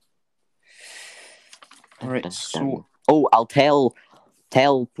 All right. So. Oh, I'll tell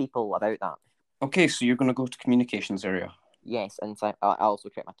people about that. Okay, so you're going to go to communications area. Yes, and so I also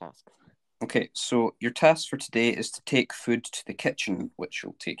check my tasks. Okay, so your task for today is to take food to the kitchen, which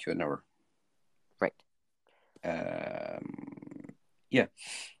will take you an hour. Right. Yeah.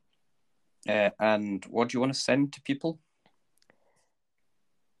 And what do you want to send to people?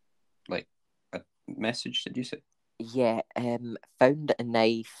 Like a message, did you say? Yeah, found a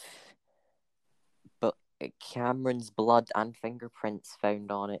knife, but Cameron's blood and fingerprints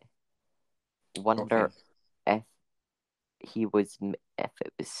found on it. Wonder if it was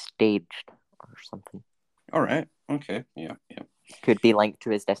staged or something. All right. Okay. Yeah. Could be linked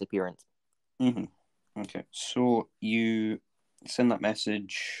to his disappearance. Okay. So you send that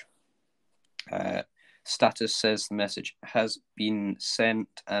message. Status says the message has been sent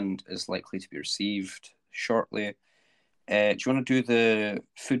and is likely to be received shortly. Do you want to do the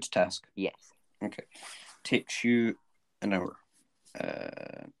food task? Yes. Okay. Takes you an hour.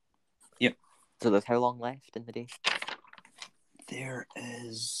 Yep. So there's how long left in the day? There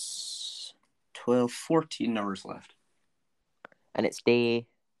is 14 hours left. And it's day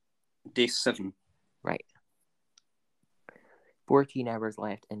 7. Right. 14 hours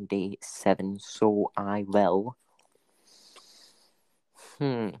left in day 7, so I will.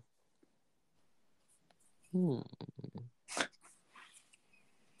 So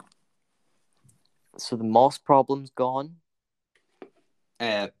the moss problem's gone?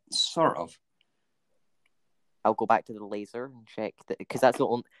 Sort of. I'll go back to the laser and check because that's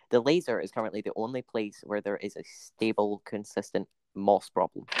the laser is currently the only place where there is a stable, consistent moss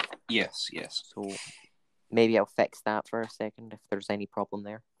problem. Yes. So maybe I'll fix that for a second if there's any problem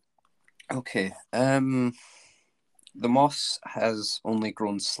there. Okay. The moss has only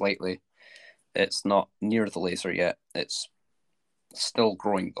grown slightly. It's not near the laser yet. It's still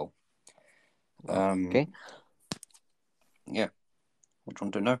growing though. Okay. Yeah. What do you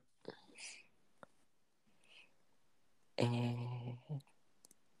want to do now?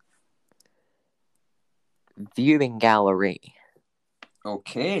 Viewing gallery.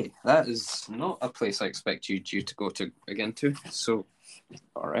 Okay, that is not a place I expect you to go to again to. So,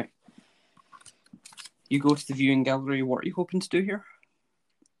 all right. You go to the viewing gallery. What are you hoping to do here?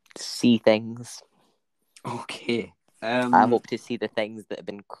 See things. Okay. I hope to see the things that have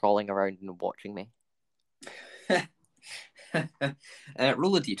been crawling around and watching me.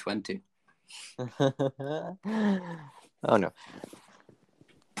 Roll a d20. Oh no.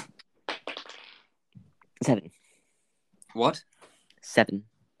 7. What? 7.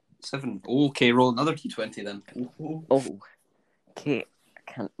 Okay, roll another d20 then. Oh. Okay. I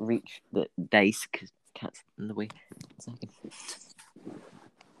can't reach the dice because cat's in the way.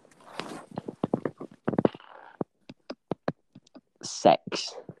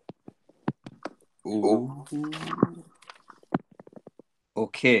 6. Ooh.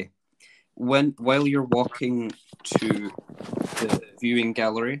 Okay. While you're walking to the viewing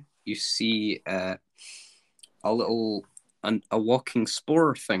gallery, you see a walking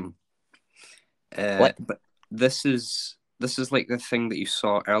spore thing. What? But this is like the thing that you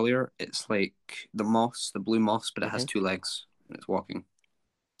saw earlier. It's like the blue moss, but it has 2 legs and it's walking.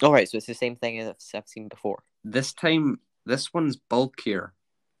 All right, so it's the same thing as I've seen before. This time, this one's bulkier,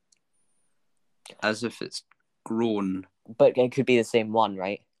 as if it's grown. But it could be the same one,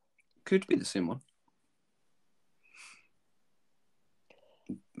 right? Could be the same one.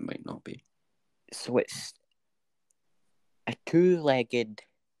 Might not be. So it's a 2-legged.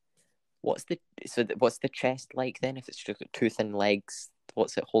 What's the chest like then? If it's just got 2 thin legs,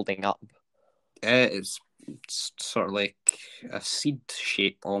 what's it holding up? It's sort of like a seed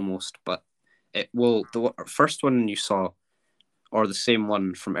shape almost, but The first one you saw, or the same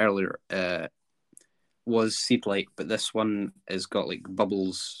one from earlier, was seed-like, but this one has got like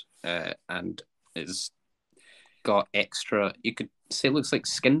bubbles and is got extra. You could say it looks like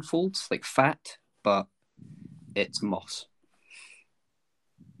skin folds, like fat, but it's moss.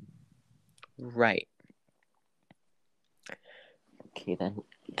 Right. Okay then.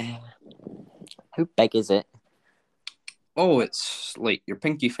 How big is it? Oh, it's like your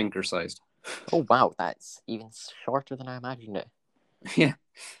pinky finger sized. Oh wow, that's even shorter than I imagined it. Yeah.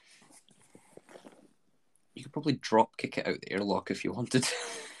 You could probably drop kick it out the airlock if you wanted.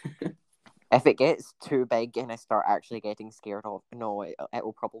 If it gets too big and I start actually getting scared of, no, it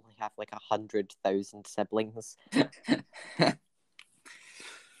will probably have like 100,000 siblings.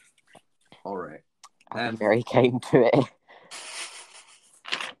 All right. I'll be very kind to it.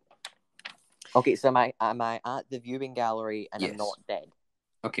 Okay, so am I at the viewing gallery and Yes. I'm not dead?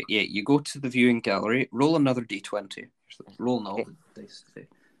 Okay, yeah, you go to the viewing gallery, roll another d20. Roll all the dice today.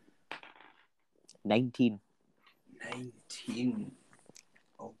 19. 19.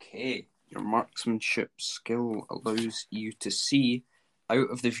 Okay. Your marksmanship skill allows you to see out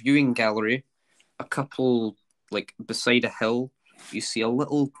of the viewing gallery a couple, like beside a hill, you see a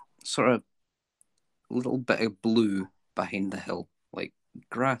little bit of blue behind the hill. Like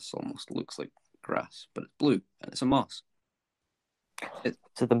grass almost looks like grass, but it's blue and it's a moss.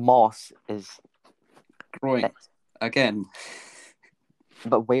 So the moss is Growing again.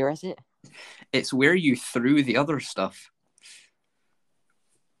 But where is it? It's where you threw the other stuff.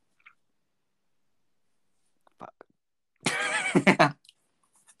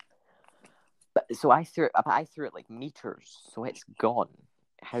 So I threw it like meters, so it's gone.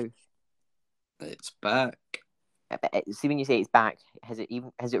 How? It's back. See, when you say it's back, has it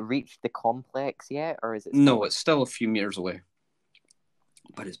reached the complex yet, or is it? No, it's still a few meters away,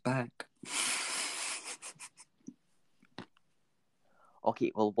 but it's back.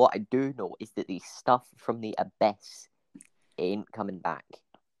 Okay, well, what I do know is that the stuff from the abyss ain't coming back.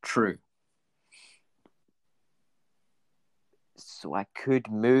 True. So I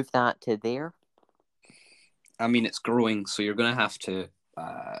could move that to there. I mean, it's growing, so you're going to have to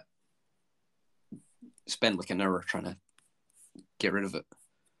spend like an hour trying to get rid of it.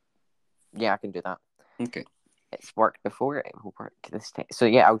 Yeah, I can do that. Okay. It's worked before. It will work this time. So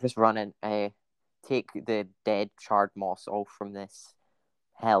yeah, I'll just run and take the dead charred moss off from this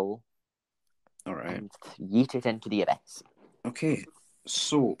hill. All right. And yeet it into the abyss. Okay.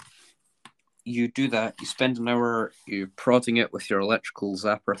 So you do that. You spend an hour. You're prodding it with your electrical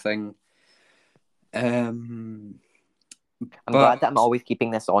zapper thing. I'm glad that I'm always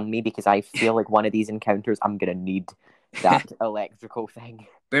keeping this on me because I feel like one of these encounters I'm gonna need that electrical thing.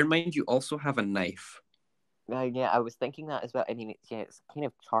 Bear in mind, you also have a knife. Yeah, I was thinking that as well. I mean, it's kind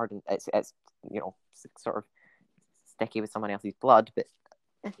of charred and it's sort of sticky with someone else's blood, but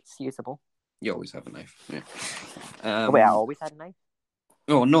it's usable. You always have a knife. Yeah. Oh wait, I always had a knife.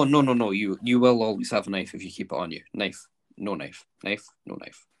 Oh no! You will always have a knife if you keep it on you. Knife, no knife. Knife, no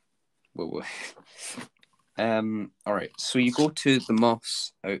knife. Whoa. All right. So you go to the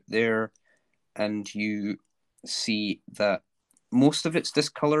moss out there, and you see that most of it's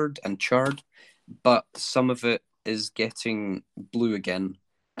discolored and charred, but some of it is getting blue again.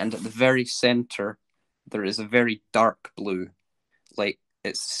 And at the very center, there is a very dark blue, like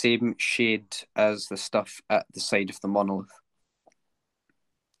it's the same shade as the stuff at the side of the monolith.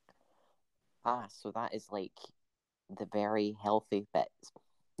 Ah, so that is like the very healthy bits.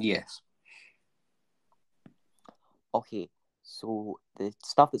 Yes. Okay, so the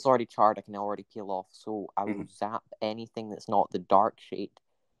stuff that's already charred I can already peel off, so I will zap anything that's not the dark shade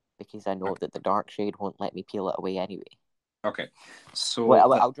because I know that the dark shade won't let me peel it away anyway. Okay, so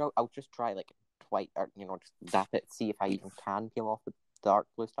well, I'll just try like twice, or just zap it, see if I even can peel off the dark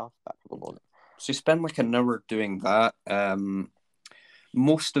blue stuff. But probably won't. So you spend like an hour doing that.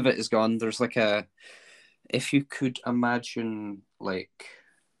 Most of it is gone. There's like if you could imagine like,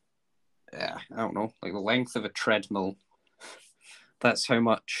 I don't know, like the length of a treadmill. That's how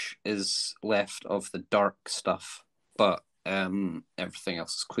much is left of the dark stuff, but everything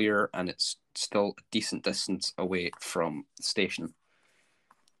else is clear, and it's still a decent distance away from the station.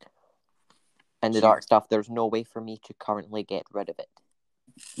 And the dark stuff, there's no way for me to currently get rid of it.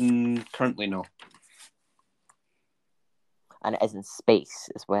 Currently, no. And it is in space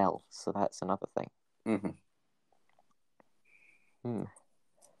as well, so that's another thing.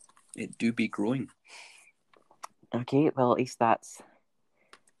 It do be growing. Okay, well, at least that's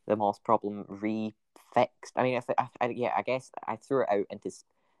the moss problem refixed. I mean, I guess I threw it out into.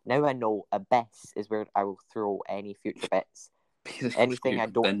 Now I know abyss is where I will throw any future bits. Basically, Anything I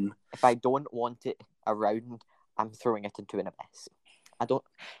don't, bin. if I don't want it around, I'm throwing it into an abyss. I don't.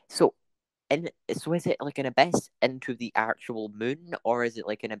 So, so is it like an abyss into the actual moon, or is it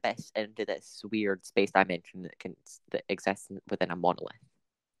like an abyss into this weird space dimension that exists within a monolith?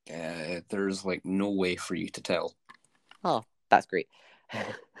 There's like no way for you to tell. Oh, that's great.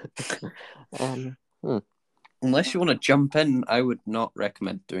 Hmm. Unless you want to jump in, I would not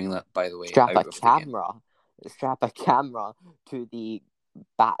recommend doing that, by the way, Strap a out of the game. camera. Strap a camera to the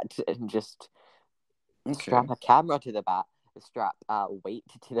bat and just strap a camera to the bat. Strap a weight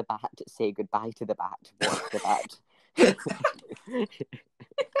to the bat. Say goodbye to the bat. Watch the bat.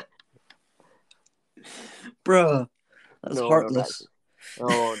 Bruh, that's heartless.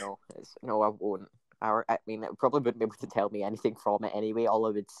 No, no, I won't. I mean, it probably wouldn't be able to tell me anything from it anyway. All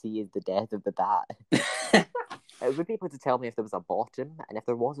I would see is the death of the bat. It would be able to tell me if there was a bottom, and if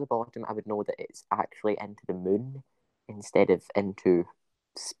there was a bottom, I would know that it's actually into the moon instead of into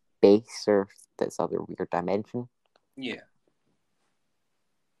space or this other weird dimension. Yeah.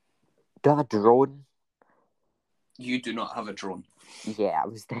 Do I have a drone? You do not have a drone. Yeah,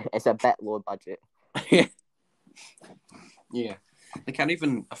 it's a bit low budget. Yeah. They can't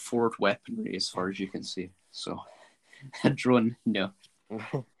even afford weaponry as far as you can see. So, a drone, no.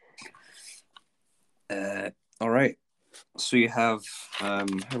 All right. So you have, how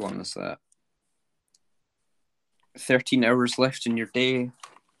long is that? 13 hours left in your day.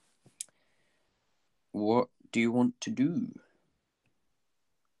 What do you want to do?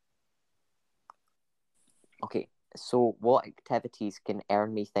 Okay, so what activities can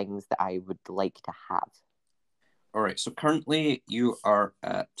earn me things that I would like to have? All right, so currently you are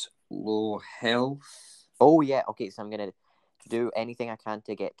at low health. Oh, yeah, okay, so I'm going to do anything I can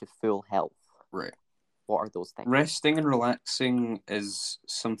to get to full health. Right. What are those things? Resting and relaxing is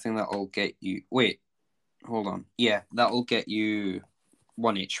something that'll get you... Wait, hold on. Yeah, that'll get you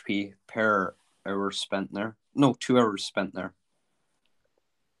 1 HP per hour spent there. No, 2 hours spent there.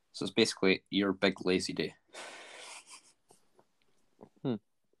 So it's basically your big lazy day.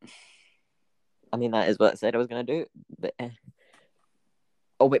 I mean, that is what I said I was going to do. But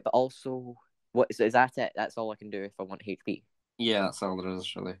oh, wait, but also... What? So is that it? That's all I can do if I want HP? Yeah, that's all there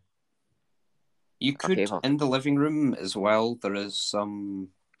is, really. You could, in the living room as well, there is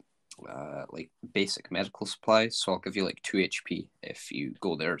some like basic medical supplies, so I'll give you like 2 HP if you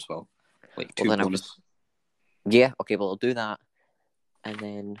go there as well. Like 2 bonus. Yeah, okay, well, I'll do that. And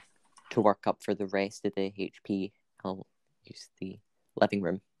then to work up for the rest of the HP, I'll use the living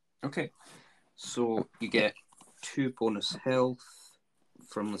room. Okay. So you get 2 bonus health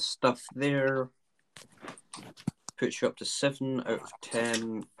from the stuff there. Puts you up to 7 out of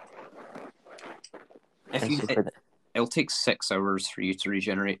 10. It'll take 6 hours for you to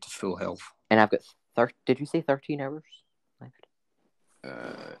regenerate to full health. And I've got did you say 13 hours left?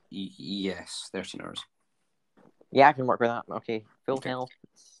 Yes, 13 hours. Yeah, I can work with that. Okay, full health,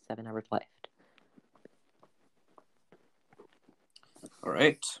 7 hours left. All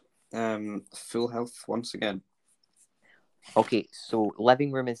right. Full health once again. Okay, so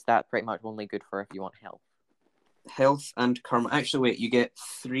living room, is that pretty much only good for if you want health? Health and karma. Actually, wait, you get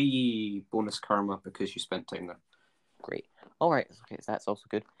 3 bonus karma because you spent time there. Great. All right. Okay, so that's also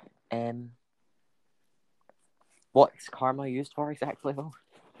good. What's karma used for exactly, though?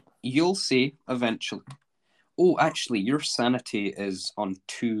 You'll see eventually. Oh, actually, your sanity is on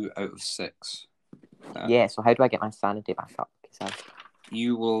 2 out of 6. Yeah, so how do I get my sanity back up?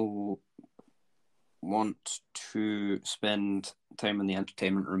 You will want to spend time in the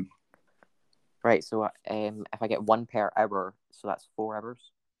entertainment room. Right, so if I get 1 per hour, so that's 4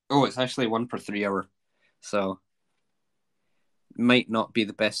 hours? Oh, it's actually 1 per 3 hour. So, might not be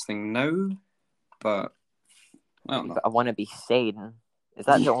the best thing now, but I don't know. But I want to be sane. Is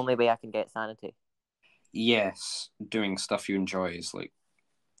that the only way I can get sanity? Yes, doing stuff you enjoy is like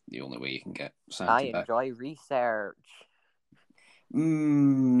the only way you can get sanity back. I enjoy research.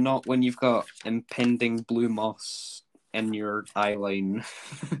 Not when you've got impending blue moss in your eye line.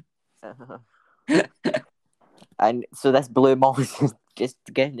 And so this blue moss is just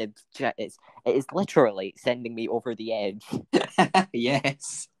getting it is literally sending me over the edge.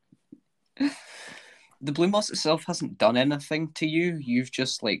 Yes. The blue moss itself hasn't done anything to you. You've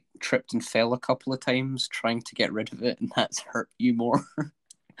just like tripped and fell a couple of times trying to get rid of it, and that's hurt you more.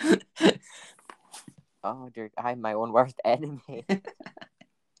 Oh dear, I'm my own worst enemy.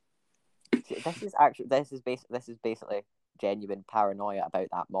 This is basically genuine paranoia about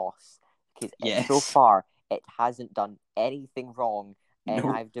that moss, because so far it hasn't done anything wrong, and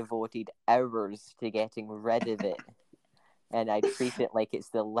I've devoted hours to getting rid of it. and I treat it like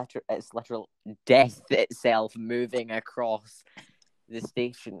it's literal death itself moving across the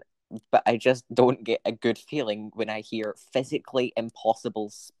station. But I just don't get a good feeling when I hear physically impossible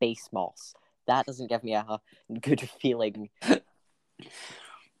space moss. That doesn't give me a good feeling.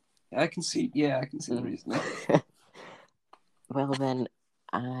 I can see the reason. Well then,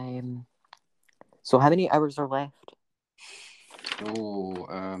 so how many hours are left? Oh,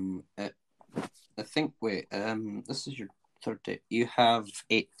 I think. Wait, this is your third day. You have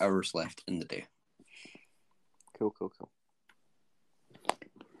 8 hours left in the day. Cool.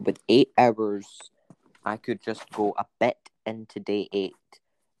 With 8 hours, I could just go a bit into day 8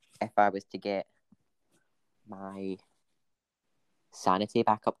 if I was to get my sanity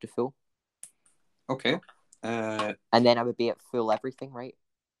back up to full. Okay. And then I would be at full everything, right?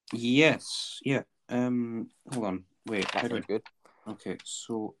 Yes. Yeah. Hold on. Wait. That sounds good. Okay.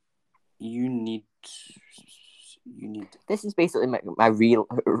 So you need. This is basically my real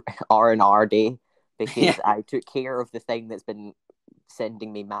R&R day, because I took care of the thing that's been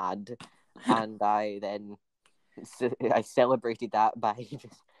sending me mad, and I celebrated that by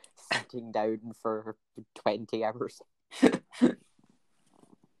just sitting down for 20 hours.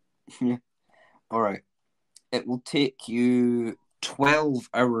 Yeah. All right. It will take you 12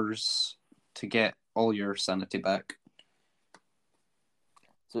 hours to get all your sanity back.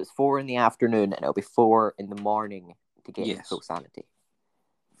 So it's 4 in the afternoon, and it'll be 4 in the morning to get full sanity.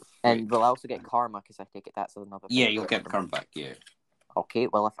 And we'll also get karma, because I take it that's another thing. Yeah, you'll get karma back, yeah. Okay,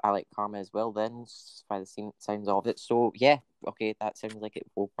 well, if I like karma as well, then by the sounds of it. So, yeah, okay, that sounds like it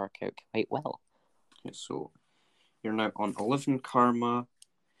will work out quite well. Okay, so you're now on 11 karma.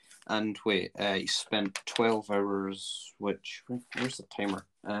 And wait, you spent 12 hours, which, where's the timer?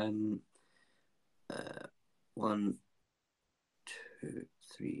 1, 2,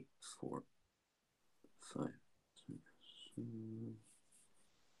 3, 4, 5, 6, 7,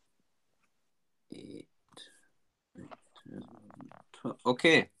 8, 9, 10, 12.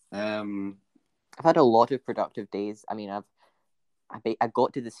 Okay. I've had a lot of productive days. I mean, I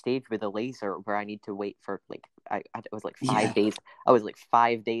got to the stage with a laser where I need to wait for it was like 5 days. I was like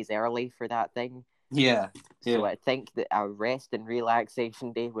 5 days early for that thing. Yeah. So I think that a rest and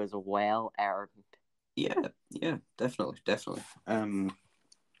relaxation day was well earned. Yeah, definitely.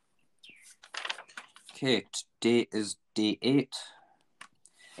 Okay, today is day 8.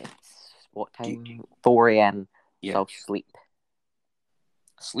 It's what time? 4 a.m. Yeah. So I'll sleep.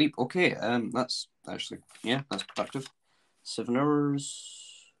 Sleep, okay. That's actually, that's productive. 7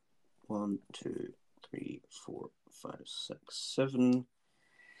 hours. 1, 2, 3, 4, 5, 6, 7.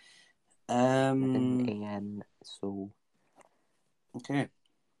 7 a.m. So okay.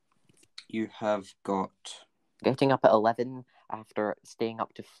 You have got getting up at 11 after staying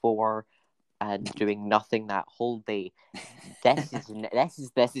up to 4 and doing nothing that whole day. This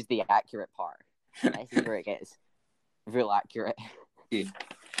is the accurate part. This is where it gets real accurate. Yeah.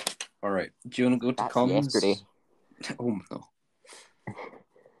 All right. Do you want to go to That's comms? yesterday. Oh no.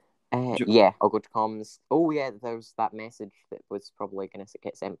 Yeah, I'll go to comms. Oh yeah, there was that message that was probably going to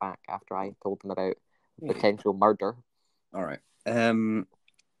get sent back after I told them about potential murder. All right.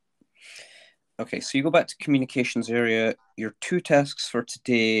 Okay, so you go back to communications area. Your 2 tasks for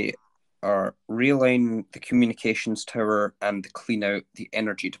today are realign the communications tower and clean out the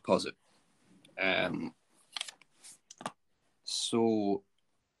energy deposit. So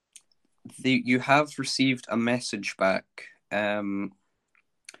you have received a message back.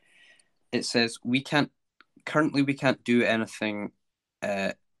 It says we can't do anything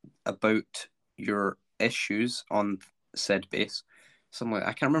about your issues on said base. Something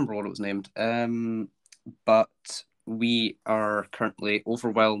I can't remember what it was named. But we are currently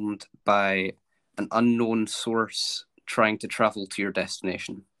overwhelmed by an unknown source trying to travel to your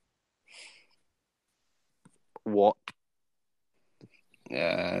destination. What?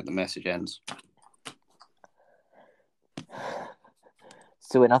 The message ends.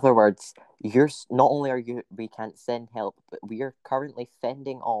 So in other words, we can't send help, but we are currently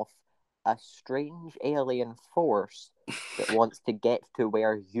fending off a strange alien force that wants to get to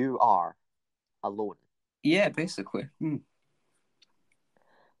where you are alone. Yeah, basically. You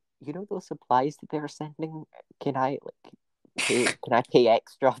know those supplies that they're sending? Can I pay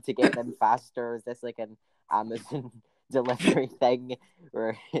extra to get them faster? Is this like an Amazon delivery thing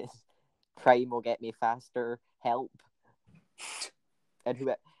where Prime will get me faster help?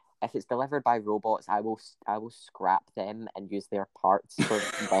 And if it's delivered by robots, I will scrap them and use their parts for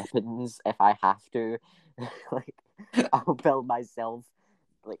weapons if I have to. Like, I'll build myself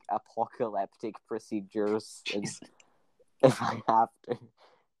like apocalyptic procedures if I have to.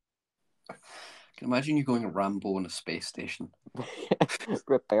 Can you imagine you going Rambo on a space station?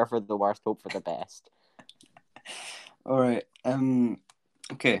 Prepare for the worst, hope for the best. All right.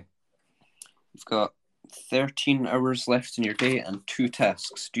 Okay. You've got 13 hours left in your day and 2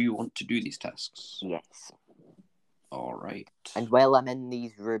 tasks. Do you want to do these tasks? Yes. All right. And while I'm in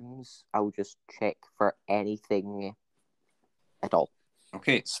these rooms, I'll just check for anything at all.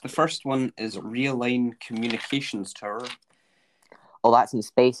 Okay, so the first one is realign communications tower. Oh, that's in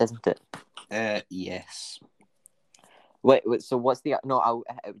space, isn't it? Yes. Wait, so what's the... No,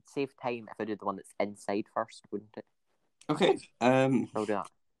 it would save time if I did the one that's inside first, wouldn't it? Okay. I'll do that.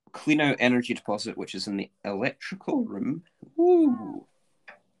 Clean out energy deposit, which is in the electrical room. Woo!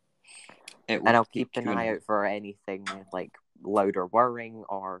 And I'll keep an eye out for anything like louder whirring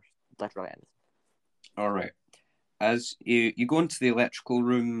or literally anything. All right. As you go into the electrical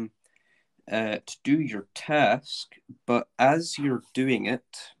room to do your task, but as you're doing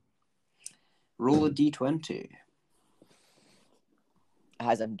it, roll a d20.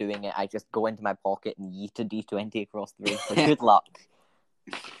 As I'm doing it, I just go into my pocket and yeet a d20 across the room. So good luck.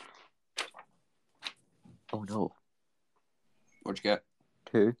 Oh no. What'd you get?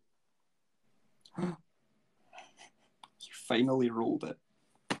 2. You finally rolled it.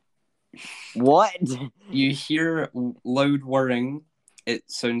 What? You hear loud whirring. It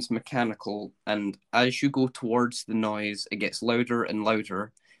sounds mechanical, and as you go towards the noise, it gets louder and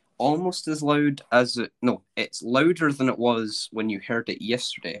louder. Almost as loud as it... No, it's louder than it was when you heard it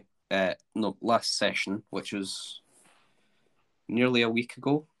yesterday. Last session, which was nearly a week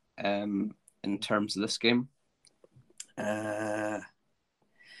ago, in terms of this game. As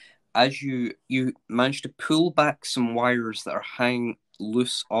you manage to pull back some wires that are hanging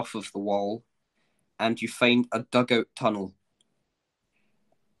loose off of the wall, and you find a dugout tunnel.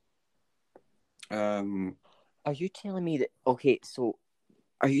 Are you telling me that... Okay, so...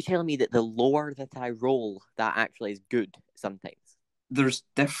 Are you telling me that the lower that I roll, that actually is good sometimes? There's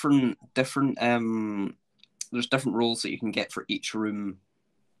different rolls that you can get for each room,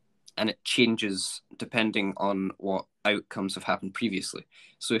 and it changes depending on what outcomes have happened previously.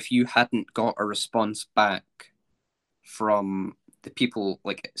 So if you hadn't got a response back from the people,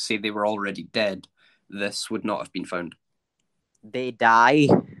 like say they were already dead, this would not have been found. They die?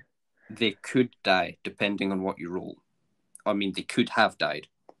 They could die depending on what you roll. I mean, they could have died.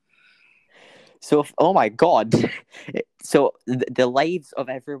 So, oh my god. So, the lives of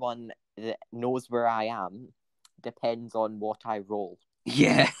everyone that knows where I am depends on what I roll.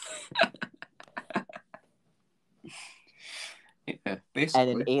 Yeah. Yeah,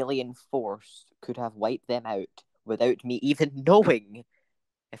 basically. And an alien force could have wiped them out without me even knowing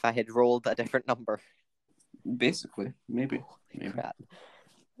if I had rolled a different number. Basically, maybe. Crap.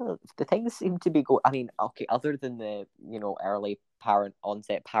 Well, the things seem to be I mean, okay, other than the, early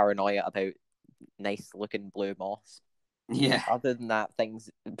onset paranoia about nice looking blue moss. Yeah. Other than that, things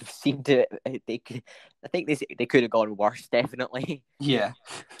seem to I think they could have gone worse, definitely. Yeah.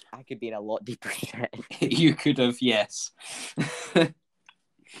 I could be in a lot deeper shit. You could have, yes.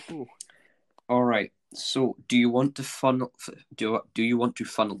 All right. So, do you want to funnel? Do you want to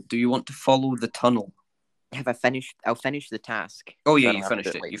funnel? Do you want to follow the tunnel? Have I finished? I'll finish the task. Oh yeah, you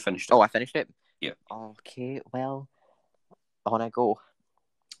finished it. You finished it. Oh, I finished it? Yeah. Okay, well, on I go.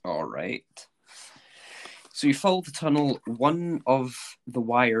 All right. So you follow the tunnel. One of the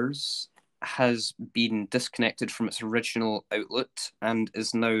wires has been disconnected from its original outlet and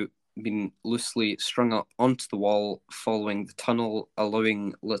is now been loosely strung up onto the wall following the tunnel,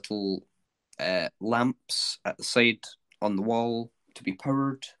 allowing little lamps at the side on the wall to be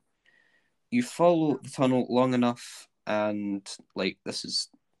powered. You follow the tunnel long enough, and this is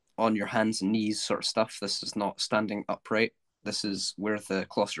on your hands and knees sort of stuff. This is not standing upright. This is where the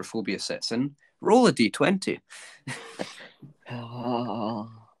claustrophobia sets in. Roll a d20.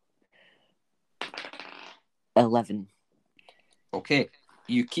 11. Okay,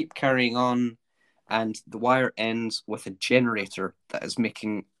 you keep carrying on, and the wire ends with a generator that is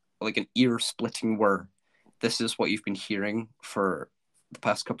making like an ear-splitting whir. This is what you've been hearing for the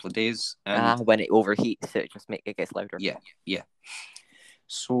past couple of days. And when it overheats, it gets louder. Yeah.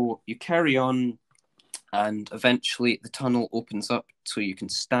 So you carry on, and eventually the tunnel opens up so you can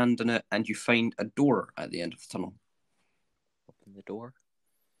stand in it, and you find a door at the end of the tunnel. Open the door.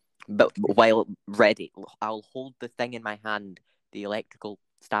 But while ready, I'll hold the thing in my hand, the electrical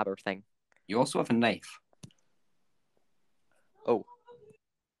stabber thing. You also have a knife. Oh.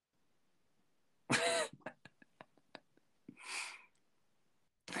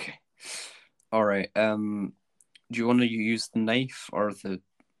 Okay. All right. Do you want to use the knife or the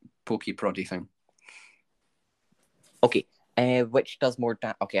pokey proddy thing? Okay. Which does more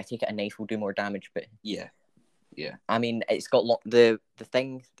damage? Okay, I take it a knife will do more damage, but Yeah. I mean, it's got the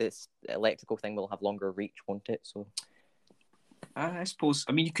thing. This electrical thing will have longer reach, won't it? So I suppose.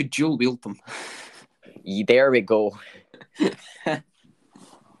 I mean, you could dual wield them. there we go.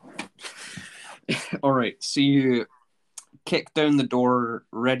 All right. So you kick down the door,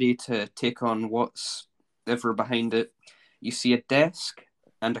 ready to take on what's ever behind it. You see a desk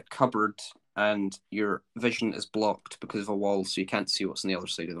and a cupboard, and your vision is blocked because of a wall, so you can't see what's on the other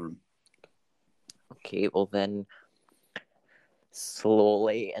side of the room. Okay, well then,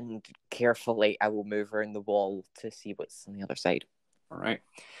 slowly and carefully, I will move around the wall to see what's on the other side. All right.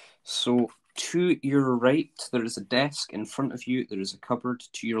 So to your right, there is a desk. In front of you, there is a cupboard.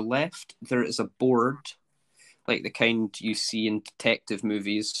 To your left, there is a board, like the kind you see in detective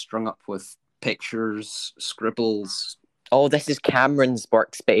movies, strung up with pictures, scribbles. Oh, this is Cameron's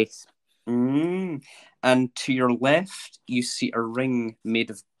workspace. And to your left, you see a ring made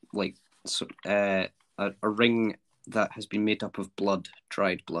of like a ring that has been made up of blood,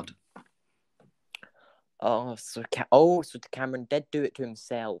 dried blood. Oh, so Cameron did do it to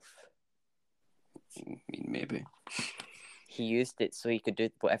himself. I mean, maybe. He used it so he could do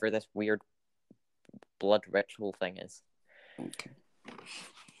whatever this weird blood ritual thing is. Okay.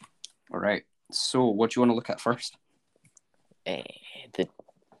 All right. So, what do you want to look at first? The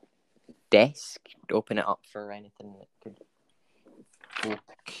desk. Open it up for anything that could.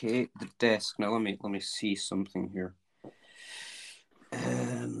 Okay, the desk. Now let me see something here.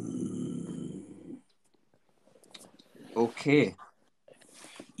 Okay.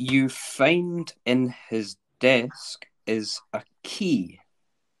 You find in his desk is a key.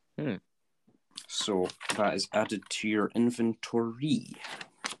 So that is added to your inventory.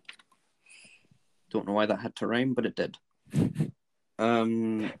 Don't know why that had to rhyme, but it did.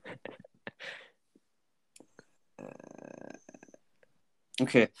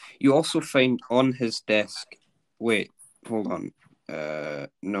 Okay. You also find on his desk. Wait, hold on.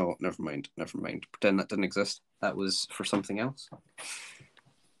 No, never mind. Pretend that didn't exist. That was for something else.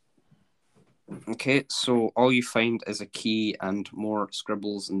 Okay, so all you find is a key and more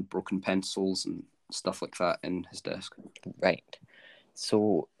scribbles and broken pencils and stuff like that in his desk. Right.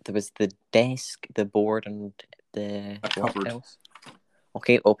 So there was the desk, the board, and the cupboard. Else?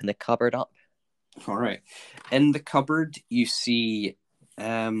 Okay, open the cupboard up. All right. In the cupboard, you see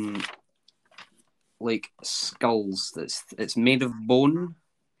like skulls. It's made of bone,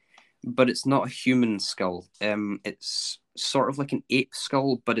 but it's not a human skull. It's sort of like an ape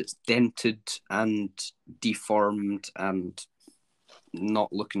skull, but it's dented and deformed and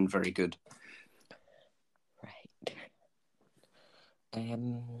not looking very good. Right.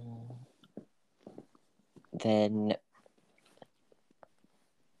 Then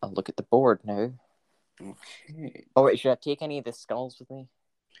I'll look at the board now. Okay. Oh wait, should I take any of the skulls with me?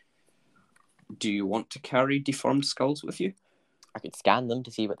 Do you want to carry deformed skulls with you? I could scan them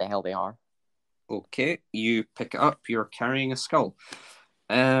to see what the hell they are. Okay, you pick it up. You're carrying a skull.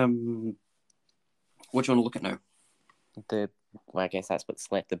 What do you want to look at now? I guess that's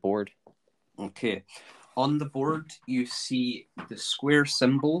what's left the board. Okay. On the board, you see the square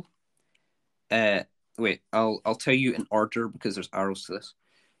symbol. Wait, I'll tell you in order because there's arrows to this.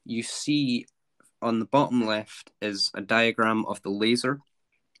 You see on the bottom left is a diagram of the laser.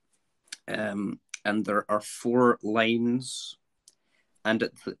 And there are 4 lines. And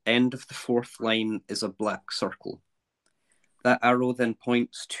at the end of the 4th line is a black circle. That arrow then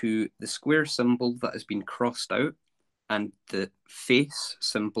points to the square symbol that has been crossed out and the face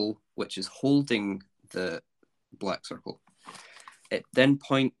symbol, which is holding the black circle. It then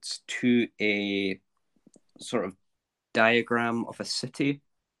points to a sort of diagram of a city,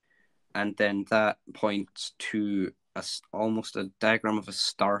 and then that points to almost a diagram of a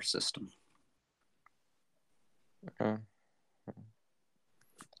star system. Oh,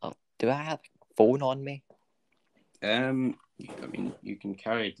 do I have a phone on me? I mean, you can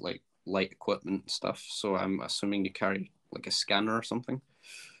carry like light equipment and stuff, so I'm assuming you carry like a scanner or something.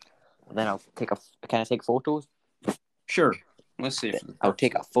 Then I'll take Can I take photos? Sure. Let's see. I'll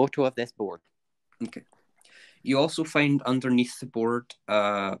take a photo of this board. Okay. You also find underneath the board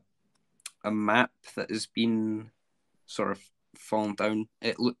a map that has been sort of fallen down.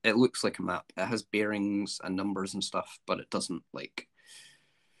 It looks like a map. It has bearings and numbers and stuff, but it doesn't like.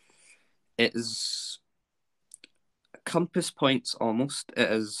 It is compass points almost.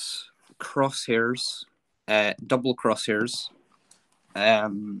 It is crosshairs, double crosshairs.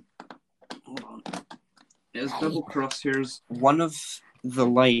 Hold on. It is double crosshairs. One of the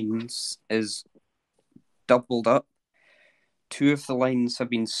lines is doubled up, two of the lines have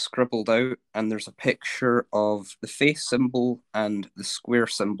been scribbled out, and there's a picture of the face symbol and the square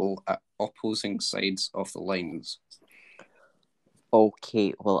symbol at opposing sides of the lines.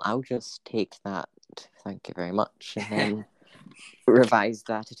 Okay, well, I'll just take that. Thank you very much. And then revise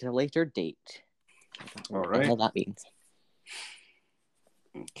that at a later date. All What the hell right. that means.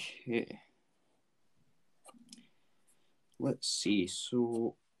 Okay. Let's see.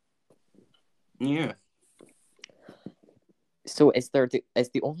 So, yeah. So is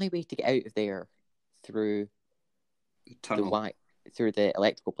the only way to get out of there through The tunnel. through the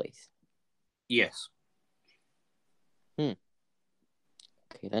electrical place? Yes. Okay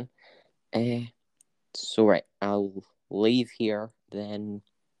then. So right, I'll leave here, then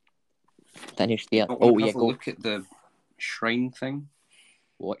finish the. Want Oh to yeah, have a go. look at the shrine thing?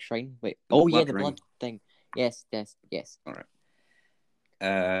 What shrine? Wait. The Oh yeah, blood the ring. blood thing. Yes. All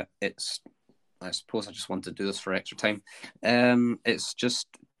right. It's. I suppose I just want to do this for extra time. It's just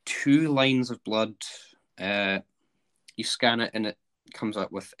 2 lines of blood. You scan it and it comes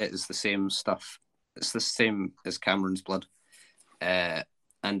up with it is the same stuff. It's the same as Cameron's blood.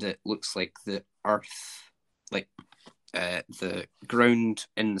 And it looks like the earth, like the ground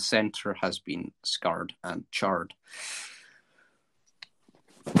in the center has been scarred and charred.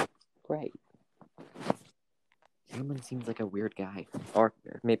 Right. Cameron seems like a weird guy, or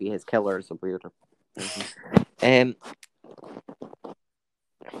maybe his killer is a weirder person.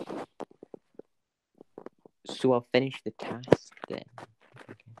 So I'll finish the task then.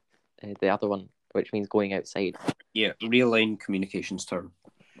 The other one, which means going outside. Yeah, realign communications tower.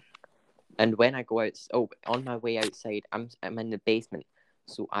 And when I go out, on my way outside, I'm in the basement.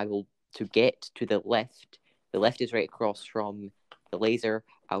 So I will, to get to the lift. The lift is right across from the laser.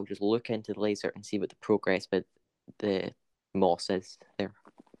 I'll just look into the laser and see what the progress with the moss is there.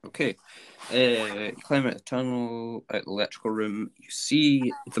 Okay. Climb out the tunnel, out the electrical room. You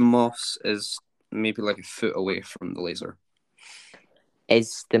see the moss is maybe like a foot away from the laser.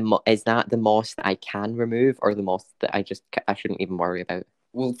 Is that the moss that I can remove, or the moss that I shouldn't even worry about?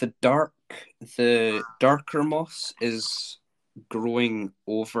 Well, the darker moss is growing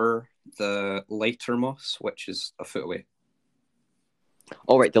over the lighter moss, which is a foot away.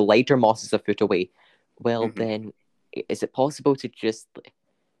 All right, the lighter moss is a foot away. Well, Mhm. then, is it possible to just?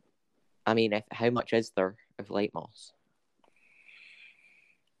 I mean, how much is there of light moss?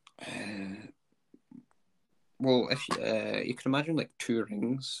 Well, if you can imagine like 2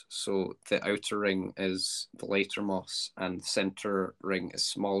 rings, so the outer ring is the lighter moss, and the center ring is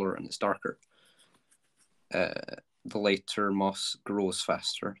smaller and it's darker. The lighter moss grows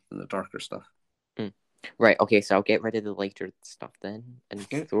faster than the darker stuff. Right. Okay. So I'll get rid of the lighter stuff then and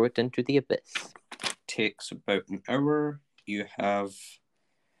throw it into the abyss. Takes about an hour. You have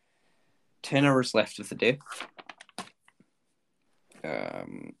 10 hours left of the day.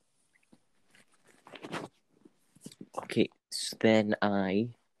 Okay. So then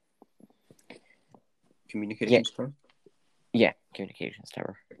Communications tower. Yeah, communications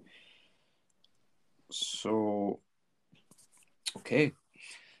tower. So, okay.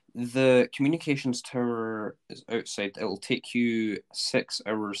 The communications tower is outside. It'll take you 6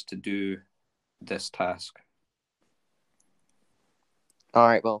 hours to do this task. All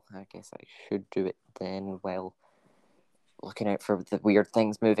right. Well, I guess I should do it then while looking out for the weird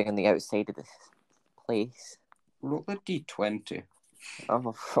things moving on the outside of this place. Roll a d20.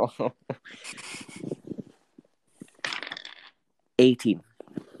 Oh. 18.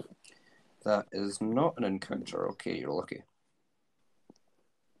 That is not an encounter. Okay, you're lucky.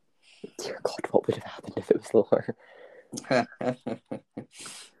 Dear God, what would have happened if it was lower?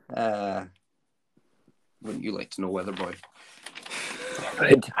 Wouldn't you like to know, Weather Boy?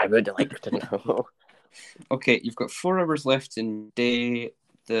 I would like to know. Okay, you've got 4 hours left in day.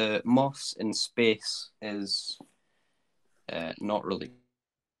 The moss in space is not really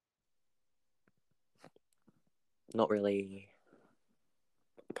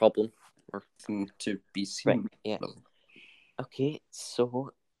A problem. Or to be seen. right, yeah. Really. Okay,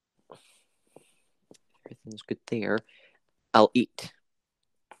 so everything's good there. I'll eat.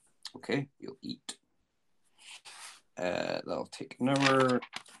 Okay, you'll eat. That'll take an hour.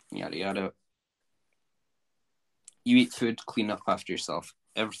 Yada yada. You eat food, clean up after yourself.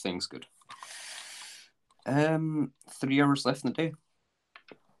 Everything's good. 3 hours left in the day.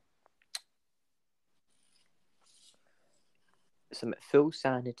 So I'm at full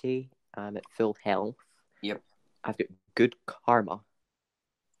sanity. I'm at full health. Yep. I've got good karma.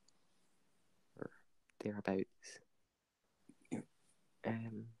 Or thereabouts. Yep.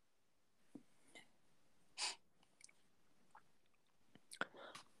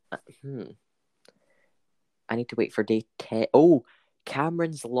 I need to wait for day 10. Oh,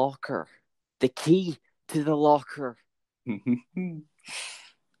 Cameron's locker. The key to the locker.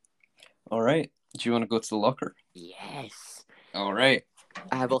 All right. Do you want to go to the locker? Yes. All right.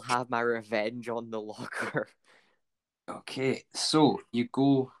 I will have my revenge on the locker. Okay, so you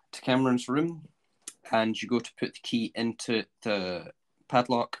go to Cameron's room and you go to put the key into the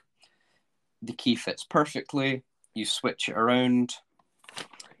padlock. The key fits perfectly. You switch it around.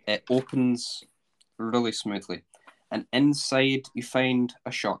 It opens really smoothly. And inside you find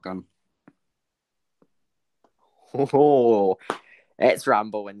a shotgun. Oh, it's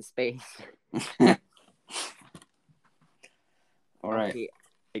Rambo in space. All right.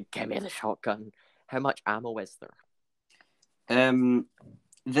 Okay, give me the shotgun. How much ammo is there?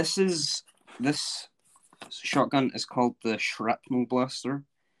 This shotgun is called the shrapnel blaster.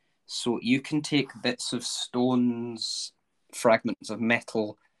 So you can take bits of stones, fragments of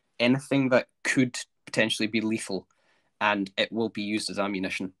metal, anything that could potentially be lethal, and it will be used as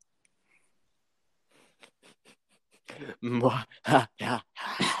ammunition.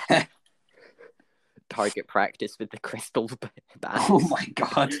 Target practice with the crystal bats. Oh my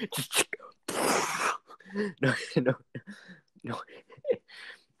god. No.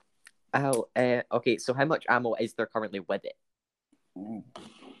 Oh, okay, so how much ammo is there currently with it?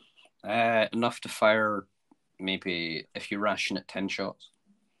 Enough to fire maybe, if you ration it, 10 shots.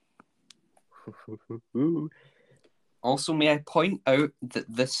 Also, may I point out that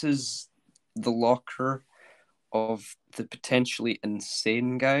this is the locker of the potentially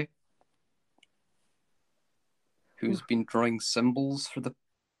insane guy who's been drawing symbols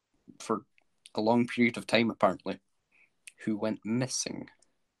for a long period of time, apparently, who went missing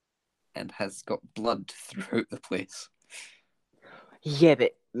and has got blood throughout the place. Yeah,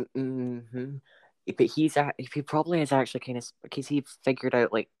 but he probably is actually kind of, because he figured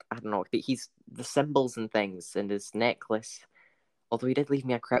out, like, I don't know, but he's the symbols and things and his necklace. Although he did leave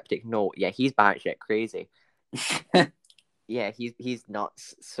me a cryptic note. Yeah, he's batshit crazy. Yeah, he's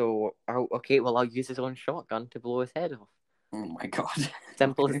nuts. So, okay, well, I'll use his own shotgun to blow his head off. Oh my god.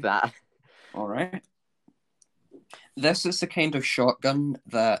 Simple Okay. as that. All right. This is the kind of shotgun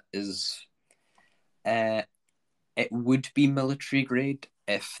that is, it would be military grade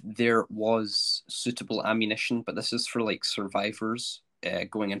if there was suitable ammunition, but this is for like survivors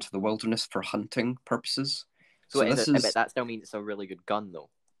going into the wilderness for hunting purposes. So this I bet is, that still means it's a really good gun, though.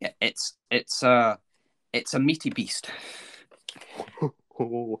 yeah, it's a meaty beast.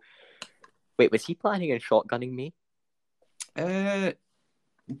 Oh. Wait, was he planning on shotgunning me? Bit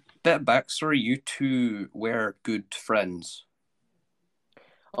of backstory: you two were good friends.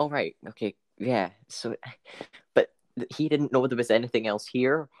 Oh, right. Okay. Yeah. So, but he didn't know there was anything else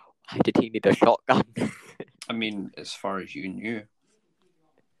here. Why did he need a shotgun? I mean, as far as you knew.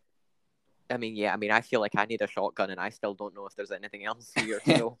 I mean, yeah. I mean, I feel like I need a shotgun, and I still don't know if there's anything else here.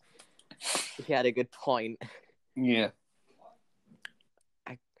 So, he had a good point. Yeah.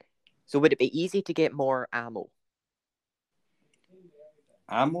 So, would it be easy to get more ammo?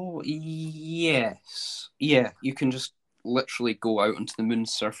 Ammo? Yes. Yeah, you can just literally go out onto the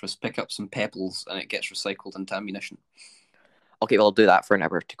moon's surface, pick up some pebbles, and it gets recycled into ammunition. Okay, well, I'll do that for an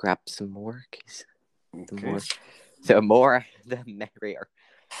hour to grab some more. Okay. The more, the merrier.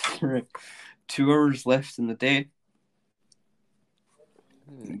 2 hours left in the day.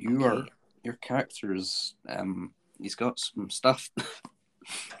 Okay. Your character's he's got some stuff.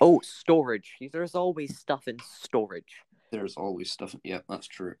 Oh, storage. There's always stuff in storage. There's always stuff. Yeah, that's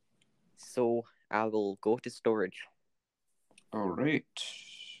true. So I will go to storage. All right.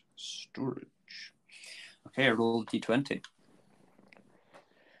 Storage. Okay, I rolled a d20.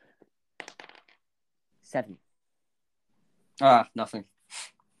 7. Ah, nothing.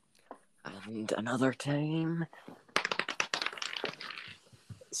 And another time.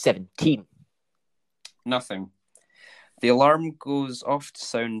 17. Nothing. The alarm goes off to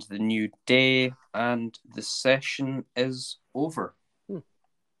sound the new day, and the session is over.